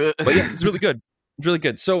kidding. But yeah, it's really good. It's really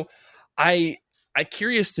good. So I'm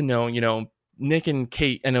curious to know, Nick and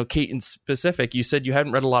Kate, I know Kate in specific, you said you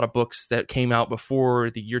hadn't read a lot of books that came out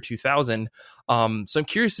before the year 2000. So I'm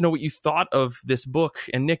curious to know what you thought of this book.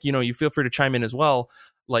 And Nick, you feel free to chime in as well.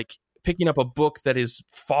 Like picking up a book that is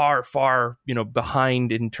far, far,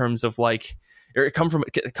 behind in terms of like, it comes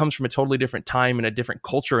from a totally different time and a different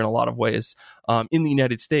culture in a lot of ways, in the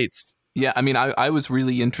United States. Yeah, I mean, I was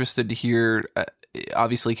really interested to hear.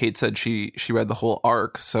 Obviously, Kate said she read the whole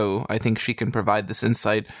arc, so I think she can provide this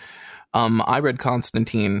insight. I read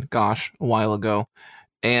Constantine, a while ago,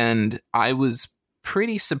 and I was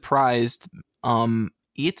pretty surprised.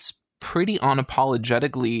 It's pretty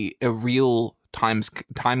unapologetically a real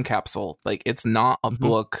time capsule. Like, it's not a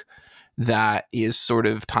book that is sort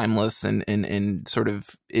of timeless and sort of,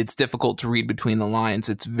 it's difficult to read between the lines.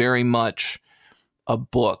 It's very much a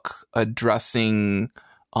book addressing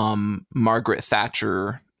Margaret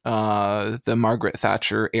Thatcher, the Margaret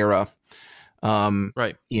Thatcher era,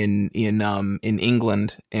 right, in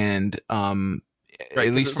England, and right,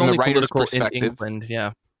 at least from the writer's perspective, in England,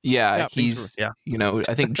 yeah, he's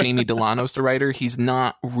I think Jamie Delano's the writer. He's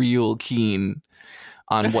not real keen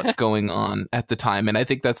on what's going on at the time, and I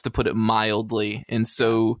think that's to put it mildly. And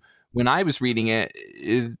so when I was reading it,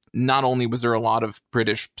 not only was there a lot of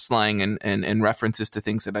British slang and references to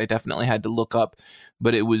things that I definitely had to look up,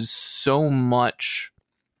 but it was so much,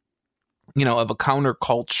 of a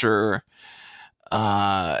counterculture,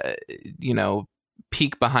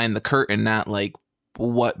 peek behind the curtain at like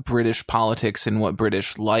what British politics and what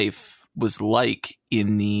British life was like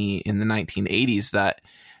in the 1980s, that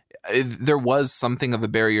there was something of a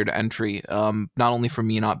barrier to entry, not only for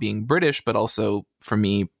me not being British, but also for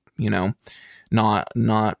me,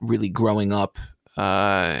 not really growing up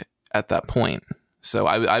at that point. So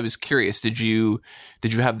I was curious, did you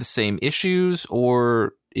have the same issues,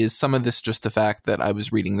 or is some of this just the fact that I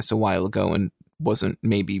was reading this a while ago and wasn't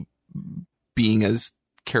maybe being as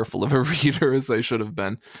careful of a reader as I should have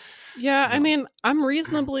been. Yeah, I mean, I'm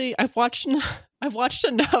reasonably. I've watched enough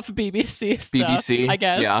BBC stuff, BBC, I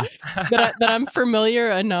guess, yeah, that I'm familiar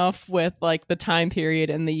enough with like the time period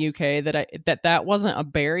in the UK that wasn't a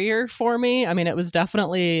barrier for me. I mean, it was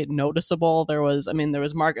definitely noticeable. There was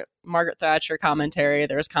Margaret Thatcher commentary.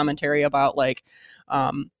 There was commentary about like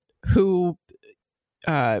who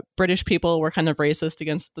British people were kind of racist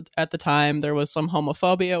against at the time. There was some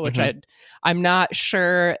homophobia, which I'm not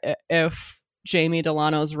sure if Jamie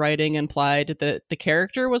Delano's writing implied that the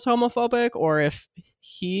character was homophobic or if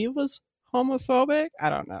he was homophobic.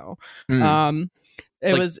 I don't know.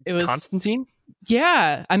 It was Constantine.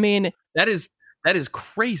 Yeah, I mean that is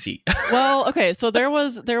crazy. Well, okay, so there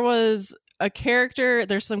was a character.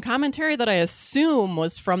 There's some commentary that I assume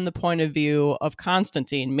was from the point of view of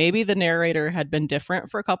Constantine. Maybe the narrator had been different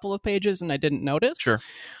for a couple of pages and I didn't notice. Sure.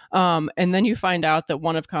 And then you find out that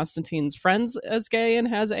one of Constantine's friends is gay and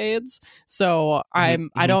has AIDS. So I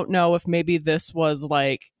don't know if maybe this was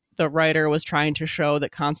like the writer was trying to show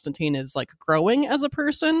that Constantine is like growing as a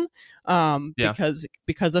person, because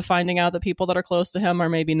of finding out that people that are close to him are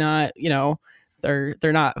maybe not, they're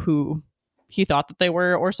not who he thought that they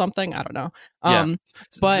were or something. I don't know.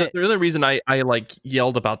 But so the only reason I like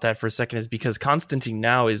yelled about that for a second is because Constantine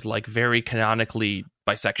now is like very canonically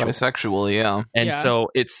bisexual, yeah. And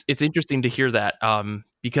so it's interesting to hear that,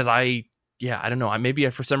 because I don't know, maybe I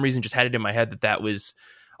for some reason just had it in my head that was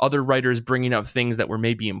other writers bringing up things that were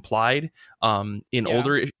maybe implied in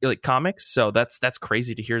older like comics. So that's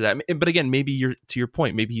crazy to hear that. But again, maybe to your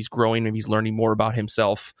point, maybe he's growing, maybe he's learning more about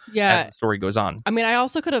himself as the story goes on. I mean, I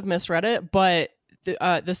also could have misread it, but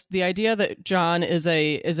the idea that John is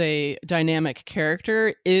a dynamic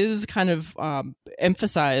character is kind of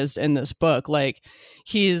emphasized in this book. Like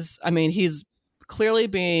he's clearly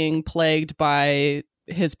being plagued by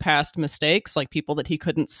his past mistakes, like people that he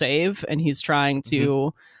couldn't save, and he's trying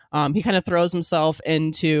to he kind of throws himself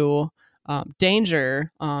into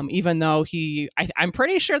danger, even though I'm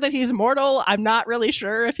pretty sure that he's mortal. I'm not really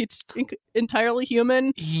sure if he's entirely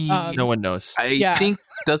human. No one knows. I think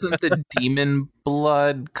doesn't the demon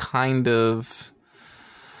blood kind of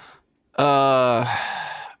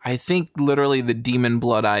I think literally the demon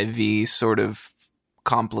blood IV sort of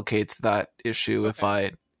complicates that issue.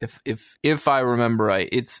 Okay. If I remember right,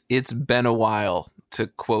 it's been a while, to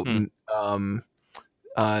quote. Is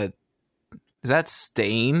that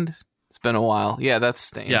Stained? It's been a while. Yeah, that's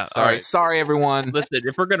Stained. Yeah, sorry everyone. Listen,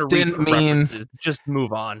 if we're gonna read references, just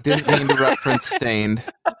move on. Didn't mean to reference Stained,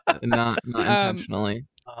 not intentionally.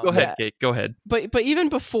 Go ahead, Kate. Go ahead. But even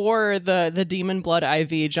before the demon blood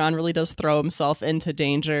IV, John really does throw himself into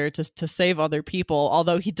danger to save other people.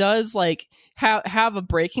 Although he does like have a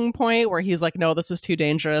breaking point where he's like, no, this is too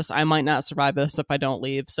dangerous. I might not survive this if I don't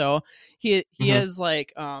leave. So he is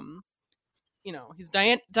like, he's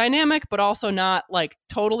dynamic, but also not like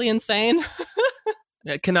totally insane.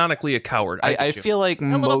 Canonically a coward. I feel like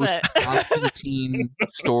most Constantine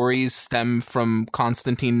stories stem from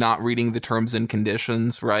Constantine not reading the terms and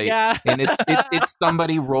conditions, right? Yeah. And it's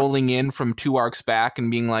somebody rolling in from 2 arcs back and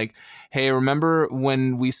being like, hey, remember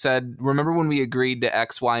when we agreed to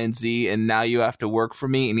X, Y, and Z, and now you have to work for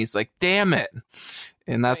me? And he's like, damn it.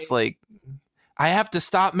 And that's like, I have to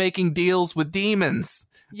stop making deals with demons.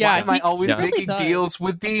 Yeah, why am I always making really deals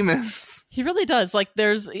with demons? He really does. Like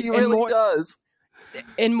he really does.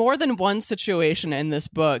 In more than one situation in this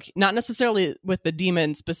book, not necessarily with the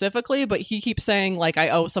demon specifically, but he keeps saying like, I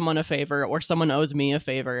owe someone a favor or someone owes me a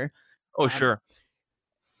favor. Oh, sure.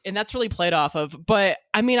 And that's really played off of. But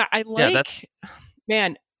I mean, I like,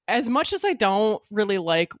 man, as much as I don't really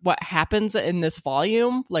like what happens in this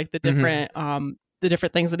volume, like the different, the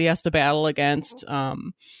different things that he has to battle against,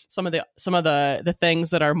 some of the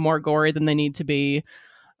things that are more gory than they need to be.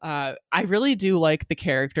 I really do like the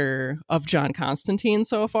character of John Constantine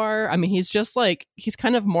so far. I mean, he's just like, he's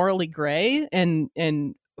kind of morally gray and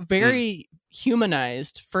very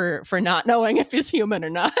humanized for not knowing if he's human or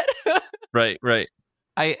not. Right.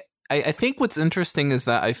 I think what's interesting is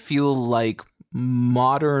that I feel like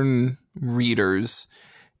modern readers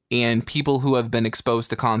and people who have been exposed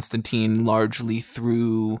to Constantine largely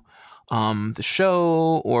through the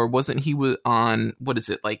show, or wasn't he on, what is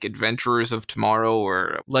it, like Adventurers of Tomorrow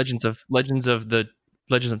or Legends of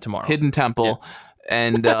Tomorrow, Hidden Temple,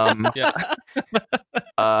 and like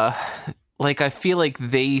I feel like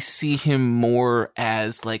they see him more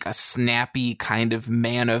as like a snappy kind of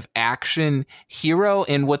man of action hero.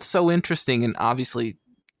 And what's so interesting, and obviously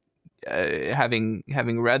having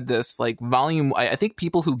read this like volume, I think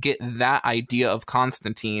people who get that idea of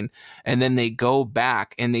Constantine and then they go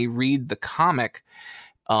back and they read the comic,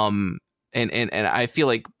 and I feel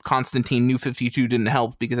like Constantine New 52 didn't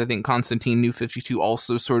help, because I think Constantine New 52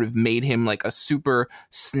 also sort of made him like a super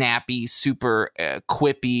snappy, super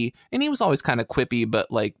quippy, and he was always kind of quippy, but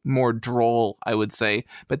like more droll, I would say.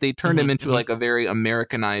 But they turned him into like a very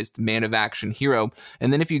Americanized man of action hero.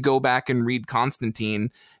 And then if you go back and read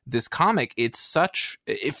Constantine, this comic, it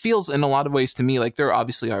feels in a lot of ways to me like there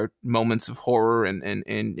obviously are moments of horror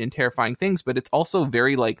and terrifying things, but it's also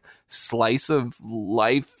very like slice of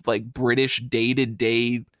life, like British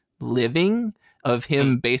day-to-day living of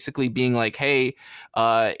him basically being like, hey,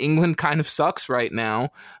 England kind of sucks right now,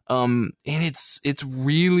 and it's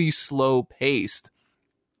really slow paced.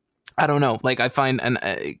 I don't know, like I find, and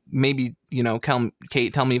maybe, you know,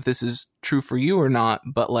 Kate, tell me if this is true for you or not,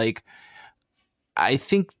 but like I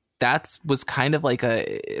think that was kind of like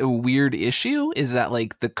a weird issue, is that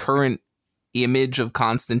like the current image of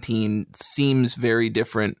Constantine seems very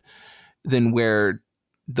different than where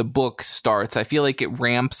the book starts. I feel like it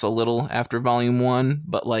ramps a little after volume 1,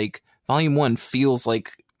 but like volume 1 feels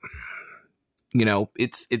like, you know,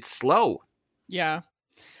 it's slow. Yeah.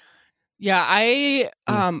 Yeah, I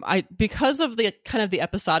because of the kind of the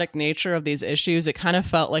episodic nature of these issues, it kind of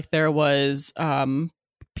felt like there was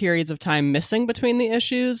periods of time missing between the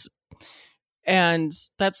issues, and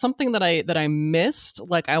that's something that I missed.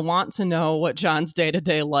 Like, I want to know what John's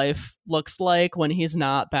day-to-day life looks like when he's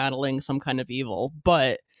not battling some kind of evil,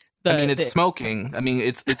 but it's smoking. I mean,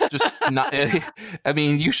 it's just not. I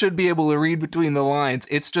mean, you should be able to read between the lines.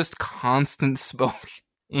 It's just constant smoke.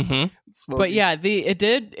 But yeah, it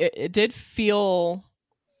did feel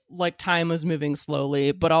like time was moving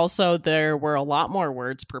slowly, but also there were a lot more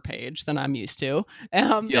words per page than I'm used to.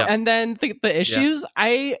 And then the issues,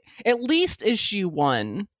 at least issue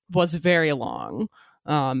 1 was very long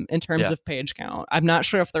in terms of page count. I'm not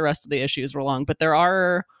sure if the rest of the issues were long, but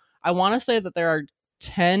I want to say that there are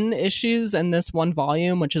 10 issues in this one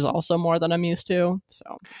volume, which is also more than I'm used to.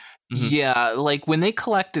 So yeah, like when they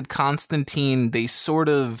collected Constantine, they sort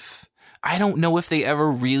of, I don't know if they ever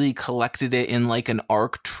really collected it in like an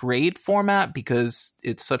ARC trade format, because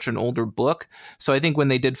it's such an older book. So I think when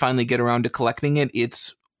they did finally get around to collecting it,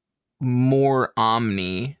 it's more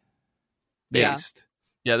Omni based.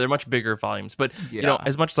 Yeah, they're much bigger volumes. But, you know,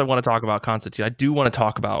 as much as I want to talk about Constantine, I do want to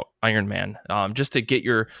talk about Iron Man, just to get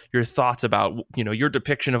your thoughts about, you know, your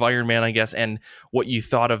depiction of Iron Man, I guess, and what you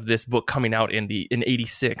thought of this book coming out in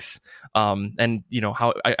 86, and, you know,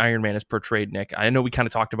 how Iron Man is portrayed, Nick. I know we kind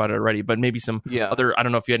of talked about it already, but maybe some other, I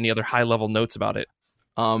don't know if you had any other high-level notes about it.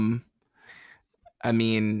 I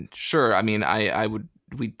mean, sure. I mean,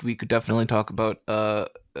 we could definitely talk about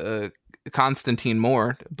Constantine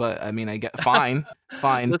more, but I mean, I get fine.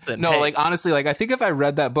 Listen, no, like honestly, like I think if I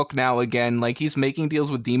read that book now again, like he's making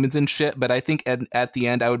deals with demons and shit, but I think at the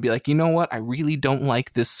end I would be like, you know what, I really don't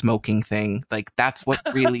like this smoking thing. Like that's what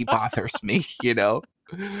really bothers me, you know.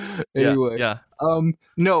 Anyway,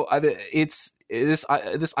 no, it's this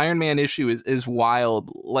Iron Man issue is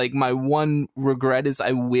wild. Like my one regret is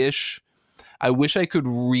I wish I could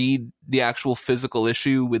read the actual physical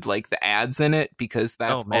issue with like the ads in it, because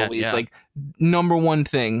that's always like number one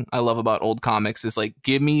thing I love about old comics is like,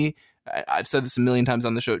 give me, I've said this a million times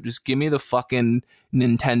on the show, just give me the fucking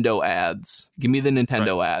Nintendo ads. Give me the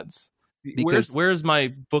Nintendo ads. Because where's my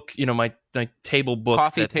book, you know, my table book,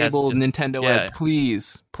 coffee table Nintendo ad,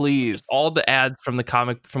 please. All the ads from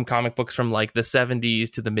comic books from like the 70s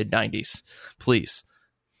to the mid 90s, please.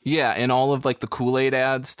 Yeah, and all of like the Kool-Aid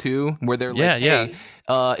ads too, where they're like, hey,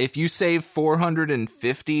 if you save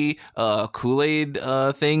 450 Kool-Aid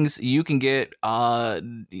things, you can get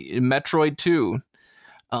Metroid 2.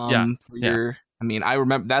 I mean, I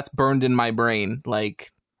remember that's burned in my brain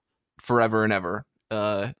like forever and ever.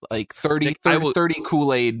 Like 30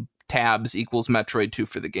 Kool-Aid tabs equals Metroid 2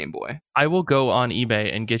 for the Game Boy. I will go on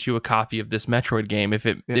eBay and get you a copy of this Metroid game if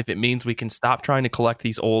it means we can stop trying to collect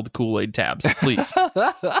these old Kool-Aid tabs, please.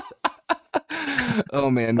 Oh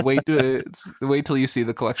man, wait till you see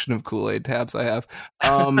the collection of Kool-Aid tabs I have.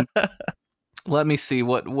 Let me see,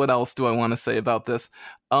 what else do I want to say about this?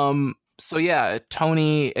 So yeah,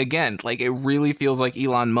 Tony, again, like it really feels like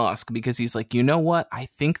Elon Musk, because he's like, you know what? I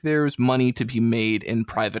think there's money to be made in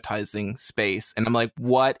privatizing space. And I'm like,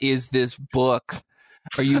 what is this book?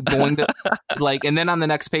 Are you going to like, and then on the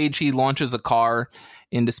next page, he launches a car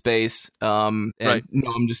into space. And right.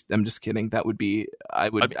 No, I'm just kidding. That would be, I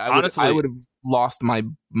would have lost my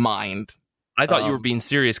mind. I thought you were being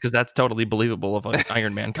serious, because that's totally believable of an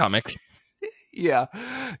Iron Man comic. Yeah.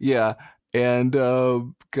 And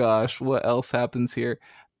gosh, what else happens here?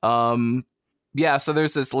 yeah, so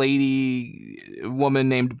there's this woman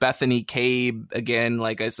named Bethany Cabe. Again,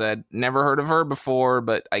 like I said, never heard of her before,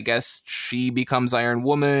 but I guess she becomes Iron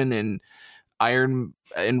Woman and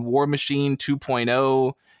War Machine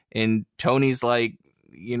 2.0. And Tony's like,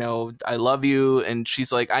 I love you. And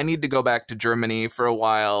she's like, I need to go back to Germany for a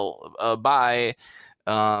while. Bye.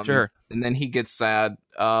 Sure. And then he gets sad.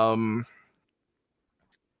 The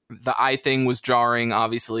eye thing was jarring,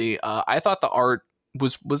 obviously. I thought the art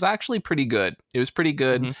was actually pretty good. It was pretty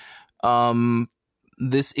good. Mm-hmm.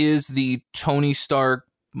 This is the Tony Stark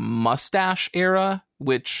mustache era,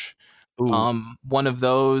 which one of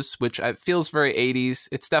those which feels very 80s.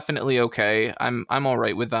 It's definitely okay. I'm all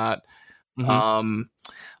right with that. Mm-hmm.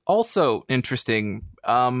 Also interesting,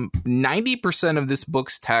 90% of this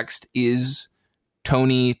book's text is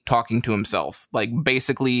Tony talking to himself, like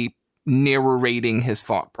basically narrating his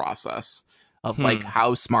thought process of like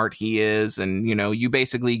how smart he is. And, you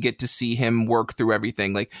basically get to see him work through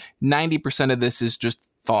everything. Like 90% of this is just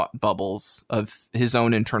thought bubbles of his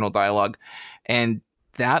own internal dialogue. And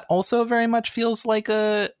that also very much feels like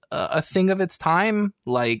a thing of its time.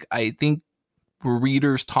 Like, I think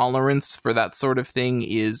readers' tolerance for that sort of thing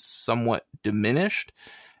is somewhat diminished.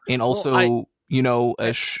 And also,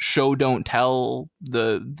 a show don't tell,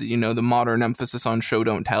 the modern emphasis on show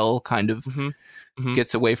don't tell kind of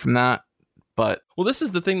gets away from that. But this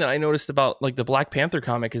is the thing that I noticed about like the Black Panther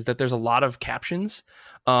comic is that there's a lot of captions.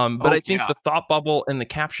 But I think the thought bubble and the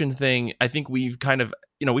caption thing, I think we've kind of,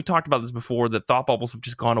 we've talked about this before, that thought bubbles have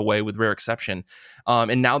just gone away with rare exception.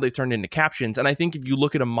 And now they've turned into captions. And I think if you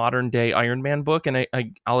look at a modern day Iron Man book, and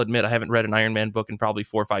I'll admit I haven't read an Iron Man book in probably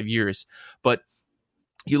 4 or 5 years, but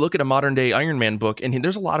you look at a modern day Iron Man book and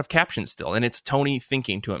there's a lot of captions still, and it's Tony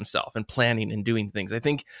thinking to himself and planning and doing things. I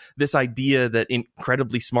think this idea that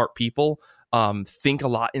incredibly smart people think a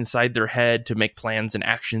lot inside their head to make plans and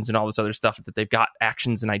actions and all this other stuff, that they've got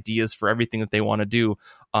actions and ideas for everything that they want to do,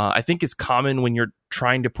 I think is common when you're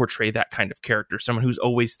trying to portray that kind of character, someone who's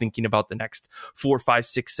always thinking about the next 4, 5,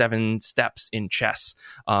 6, 7 steps in chess.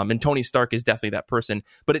 And Tony Stark is definitely that person.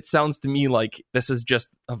 But it sounds to me like this is just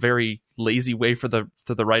a very lazy way for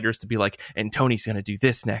the writers to be like, and Tony's going to do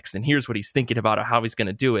this next, and here's what he's thinking about how he's going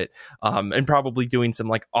to do it, and probably doing some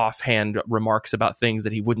like offhand remarks about things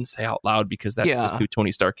that he wouldn't say out loud, because that's just who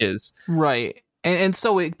Tony Stark is. Right. And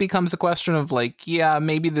so it becomes a question of like,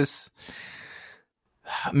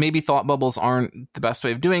 maybe thought bubbles aren't the best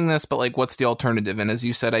way of doing this, but like, what's the alternative? And as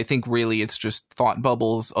you said, I think really it's just thought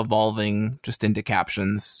bubbles evolving just into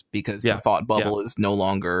captions, because the thought bubble is no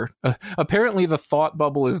longer apparently the thought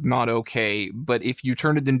bubble is not okay. But if you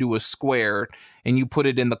turn it into a square and you put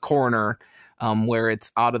it in the corner where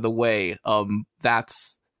it's out of the way,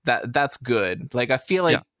 that's good. Like, I feel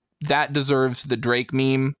like that deserves the Drake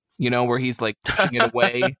meme, where he's like pushing it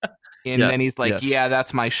away. And then he's like,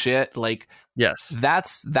 that's my shit. Like,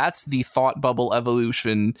 that's the thought bubble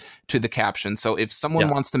evolution to the caption. So if someone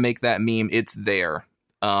wants to make that meme, it's there.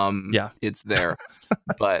 It's there.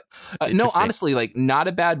 But no, honestly, like, not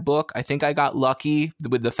a bad book. I think I got lucky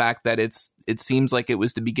with the fact that it seems like it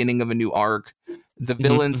was the beginning of a new arc. The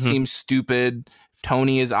villain seems stupid.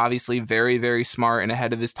 Tony is obviously very, very smart and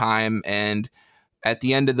ahead of his time. And at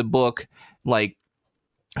the end of the book, like,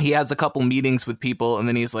 he has a couple meetings with people, and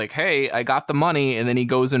then he's like, hey, I got the money. And then he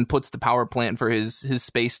goes and puts the power plant for his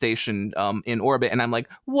space station in orbit. And I'm like,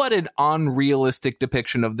 what an unrealistic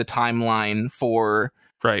depiction of the timeline for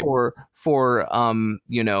the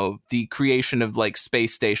creation of like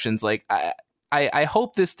space stations. Like, I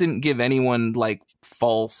hope this didn't give anyone like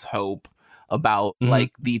false hope about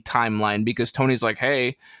like the timeline, because Tony's like,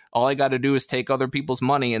 hey, all I got to do is take other people's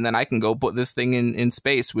money, and then I can go put this thing in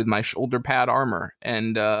space with my shoulder pad armor.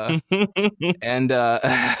 And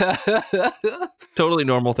totally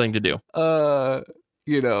normal thing to do. I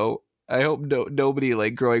hope nobody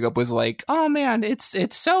like growing up was like, oh man, it's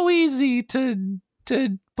so easy to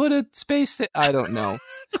put a space. I don't know.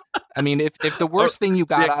 I mean, if the worst thing you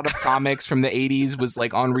got out of comics from the 80s was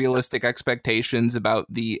like unrealistic expectations about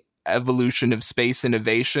the evolution of space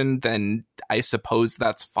innovation, then I suppose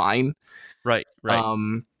that's fine. Right.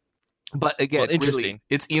 But again, interesting. Really,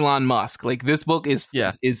 it's Elon Musk. Like, this book is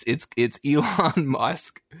it's Elon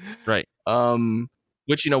Musk. Right.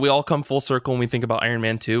 Which, we all come full circle when we think about Iron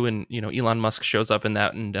Man 2, and Elon Musk shows up in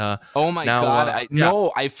that, and oh my god, I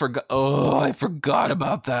forgot. Oh, I forgot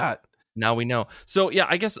about that. Now we know. So yeah,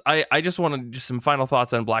 I guess I just wanted just some final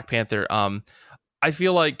thoughts on Black Panther. I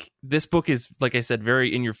feel like this book is, like I said,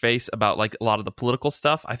 very in your face about like a lot of the political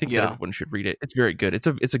stuff. I think that everyone should read it. It's very good.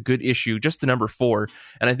 It's a good issue, just the number 4.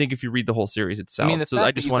 And I think if you read the whole series itself, I mean, the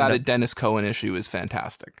fact that you got a Dennis Cohen issue is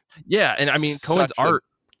fantastic. Yeah, and I mean, Cohen's art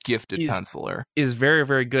gifted penciler. Is very,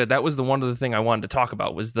 very good. That was one of the thing I wanted to talk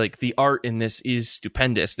about, was like the art in this is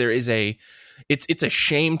stupendous. There is it's a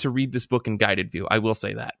shame to read this book in guided view. I will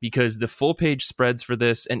say that, because the full page spreads for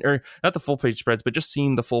this, or not the full page spreads, but just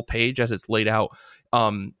seeing the full page as it's laid out.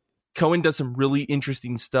 Cohen does some really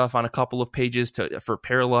interesting stuff on a couple of pages for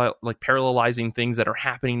parallelizing things that are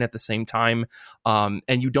happening at the same time. And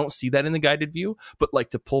you don't see that in the guided view, but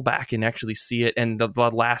like to pull back and actually see it. And the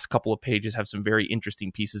last couple of pages have some very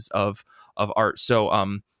interesting pieces of art. So,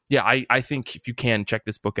 yeah, I think if you can, check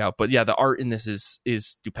this book out. But yeah, the art in this is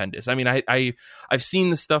stupendous. I mean, I've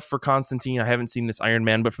seen the stuff for Constantine. I haven't seen this Iron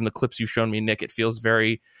Man, but from the clips you've shown me, Nick, it feels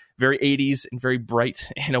very, very 80s and very bright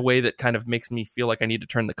in a way that kind of makes me feel like I need to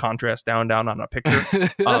turn the contrast down on a picture.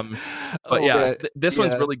 But this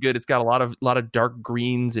one's really good. It's got a lot of dark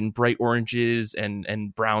greens and bright oranges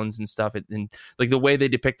and browns and stuff. And like the way they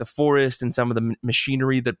depict the forest and some of the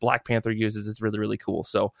machinery that Black Panther uses is really, really cool.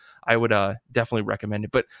 So I would definitely recommend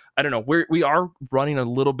it. But I don't know, we are running a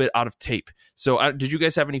little bit out of tape. So did you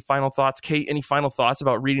guys have any final thoughts? Kate, any final thoughts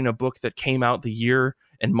about reading a book that came out the year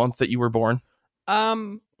and month that you were born?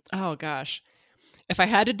 Oh gosh, if I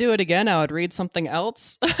had to do it again, I would read something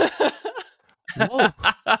else. Probably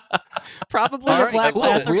the Black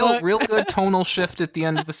Panther book. Real good tonal shift at the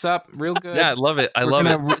end of this up. Real good. Yeah, I love it. I love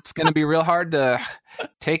it. It's going to be real hard to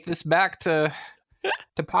take this back to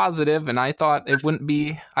positive, and I thought I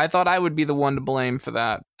would be the one to blame for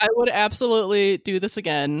that. I would absolutely do this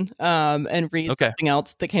again, and read something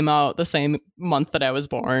else that came out the same month that I was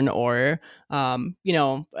born, or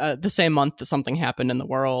the same month that something happened in the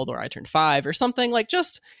world, or I turned 5 or something. Like,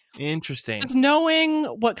 just interesting. Just knowing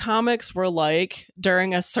what comics were like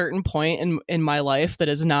during a certain point in my life that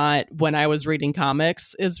is not when I was reading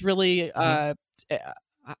comics is really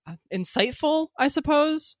insightful, I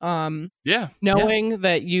suppose. Knowing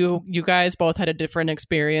that you guys both had a different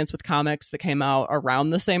experience with comics that came out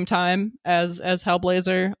around the same time as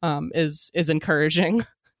Hellblazer is encouraging.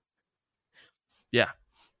 Yeah.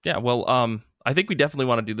 Well, I think we definitely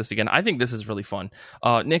want to do this again. I think this is really fun.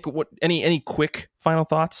 Nick, what any quick final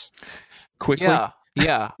thoughts? Quickly.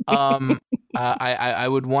 Yeah. I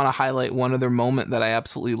would want to highlight one other moment that I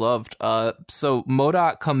absolutely loved. So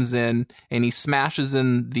MODOK comes in and he smashes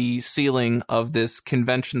in the ceiling of this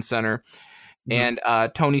convention center, and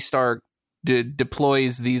Tony Stark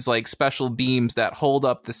deploys these like special beams that hold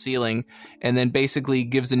up the ceiling, and then basically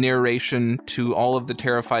gives a narration to all of the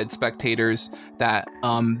terrified spectators that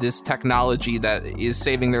this technology that is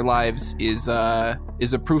saving their lives is a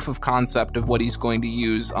proof of concept of what he's going to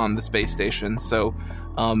use on the space station. So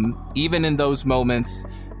even in those moments,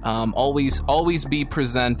 always be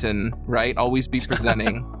presenting, right? Always be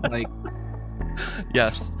presenting. Like,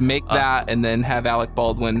 yes, make that, and then have Alec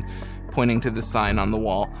Baldwin pointing to the sign on the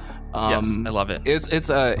wall. Yes, I love it.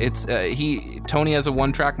 Tony has a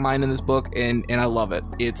one-track mind in this book, and I love it.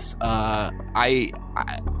 It's I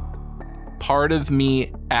part of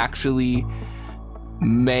me actually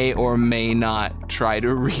may or may not try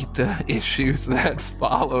to read the issues that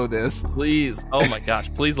follow this. Please, oh my gosh,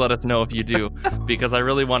 please let us know if you do, because I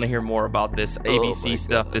really want to hear more about this ABC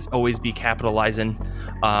stuff, this always be capitalizing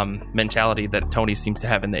mentality that Tony seems to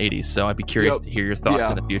have in the 80s. So I'd be curious to hear your thoughts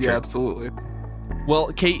in the future. Yeah, absolutely.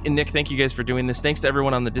 Well, Kate and Nick, thank you guys for doing this. Thanks to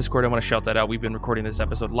everyone on the Discord. I want to shout that out. We've been recording this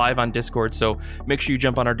episode live on Discord, so make sure you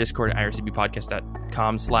jump on our Discord at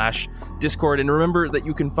ircbpodcast.com/Discord. And remember that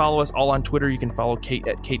you can follow us all on Twitter. You can follow Kate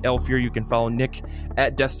at Kate Elfier. You can follow Nick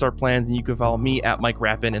at Death Star Plans, and you can follow me at Mike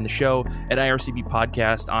Rappin and the show at IRCB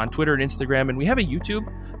Podcast on Twitter and Instagram. And we have a YouTube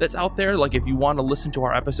that's out there. Like, if you want to listen to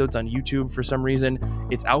our episodes on YouTube for some reason,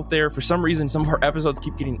 it's out there. For some reason, some of our episodes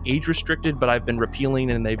keep getting age restricted, but I've been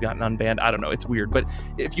repealing and they've gotten unbanned. I don't know. It's weird. But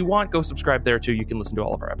if you want, go subscribe there too. You can listen to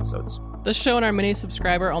all of our episodes. The show and our mini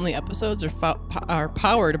subscriber-only episodes are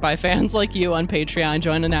powered by fans like you on Patreon.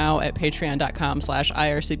 Join now at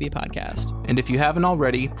patreon.com/IRCB podcast. And if you haven't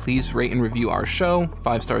already, please rate and review our show.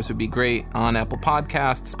 5 stars would be great on Apple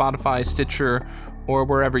Podcasts, Spotify, Stitcher, or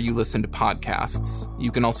wherever you listen to podcasts.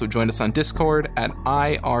 You can also join us on Discord at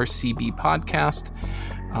IRCB Podcast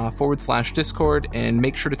 /Discord, and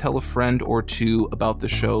make sure to tell a friend or two about the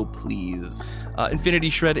show, please. Infinity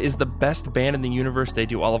Shred is the best band in the universe. They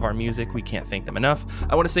do all of our music. We can't thank them enough.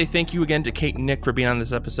 I want to say thank you again to Kate and Nick for being on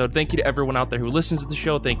this episode. Thank you to everyone out there who listens to the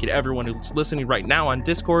show. Thank you to everyone who's listening right now on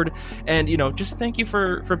Discord. And, just thank you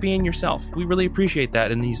for being yourself. We really appreciate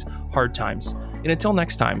that in these hard times. And until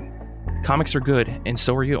next time, comics are good, and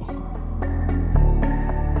so are you.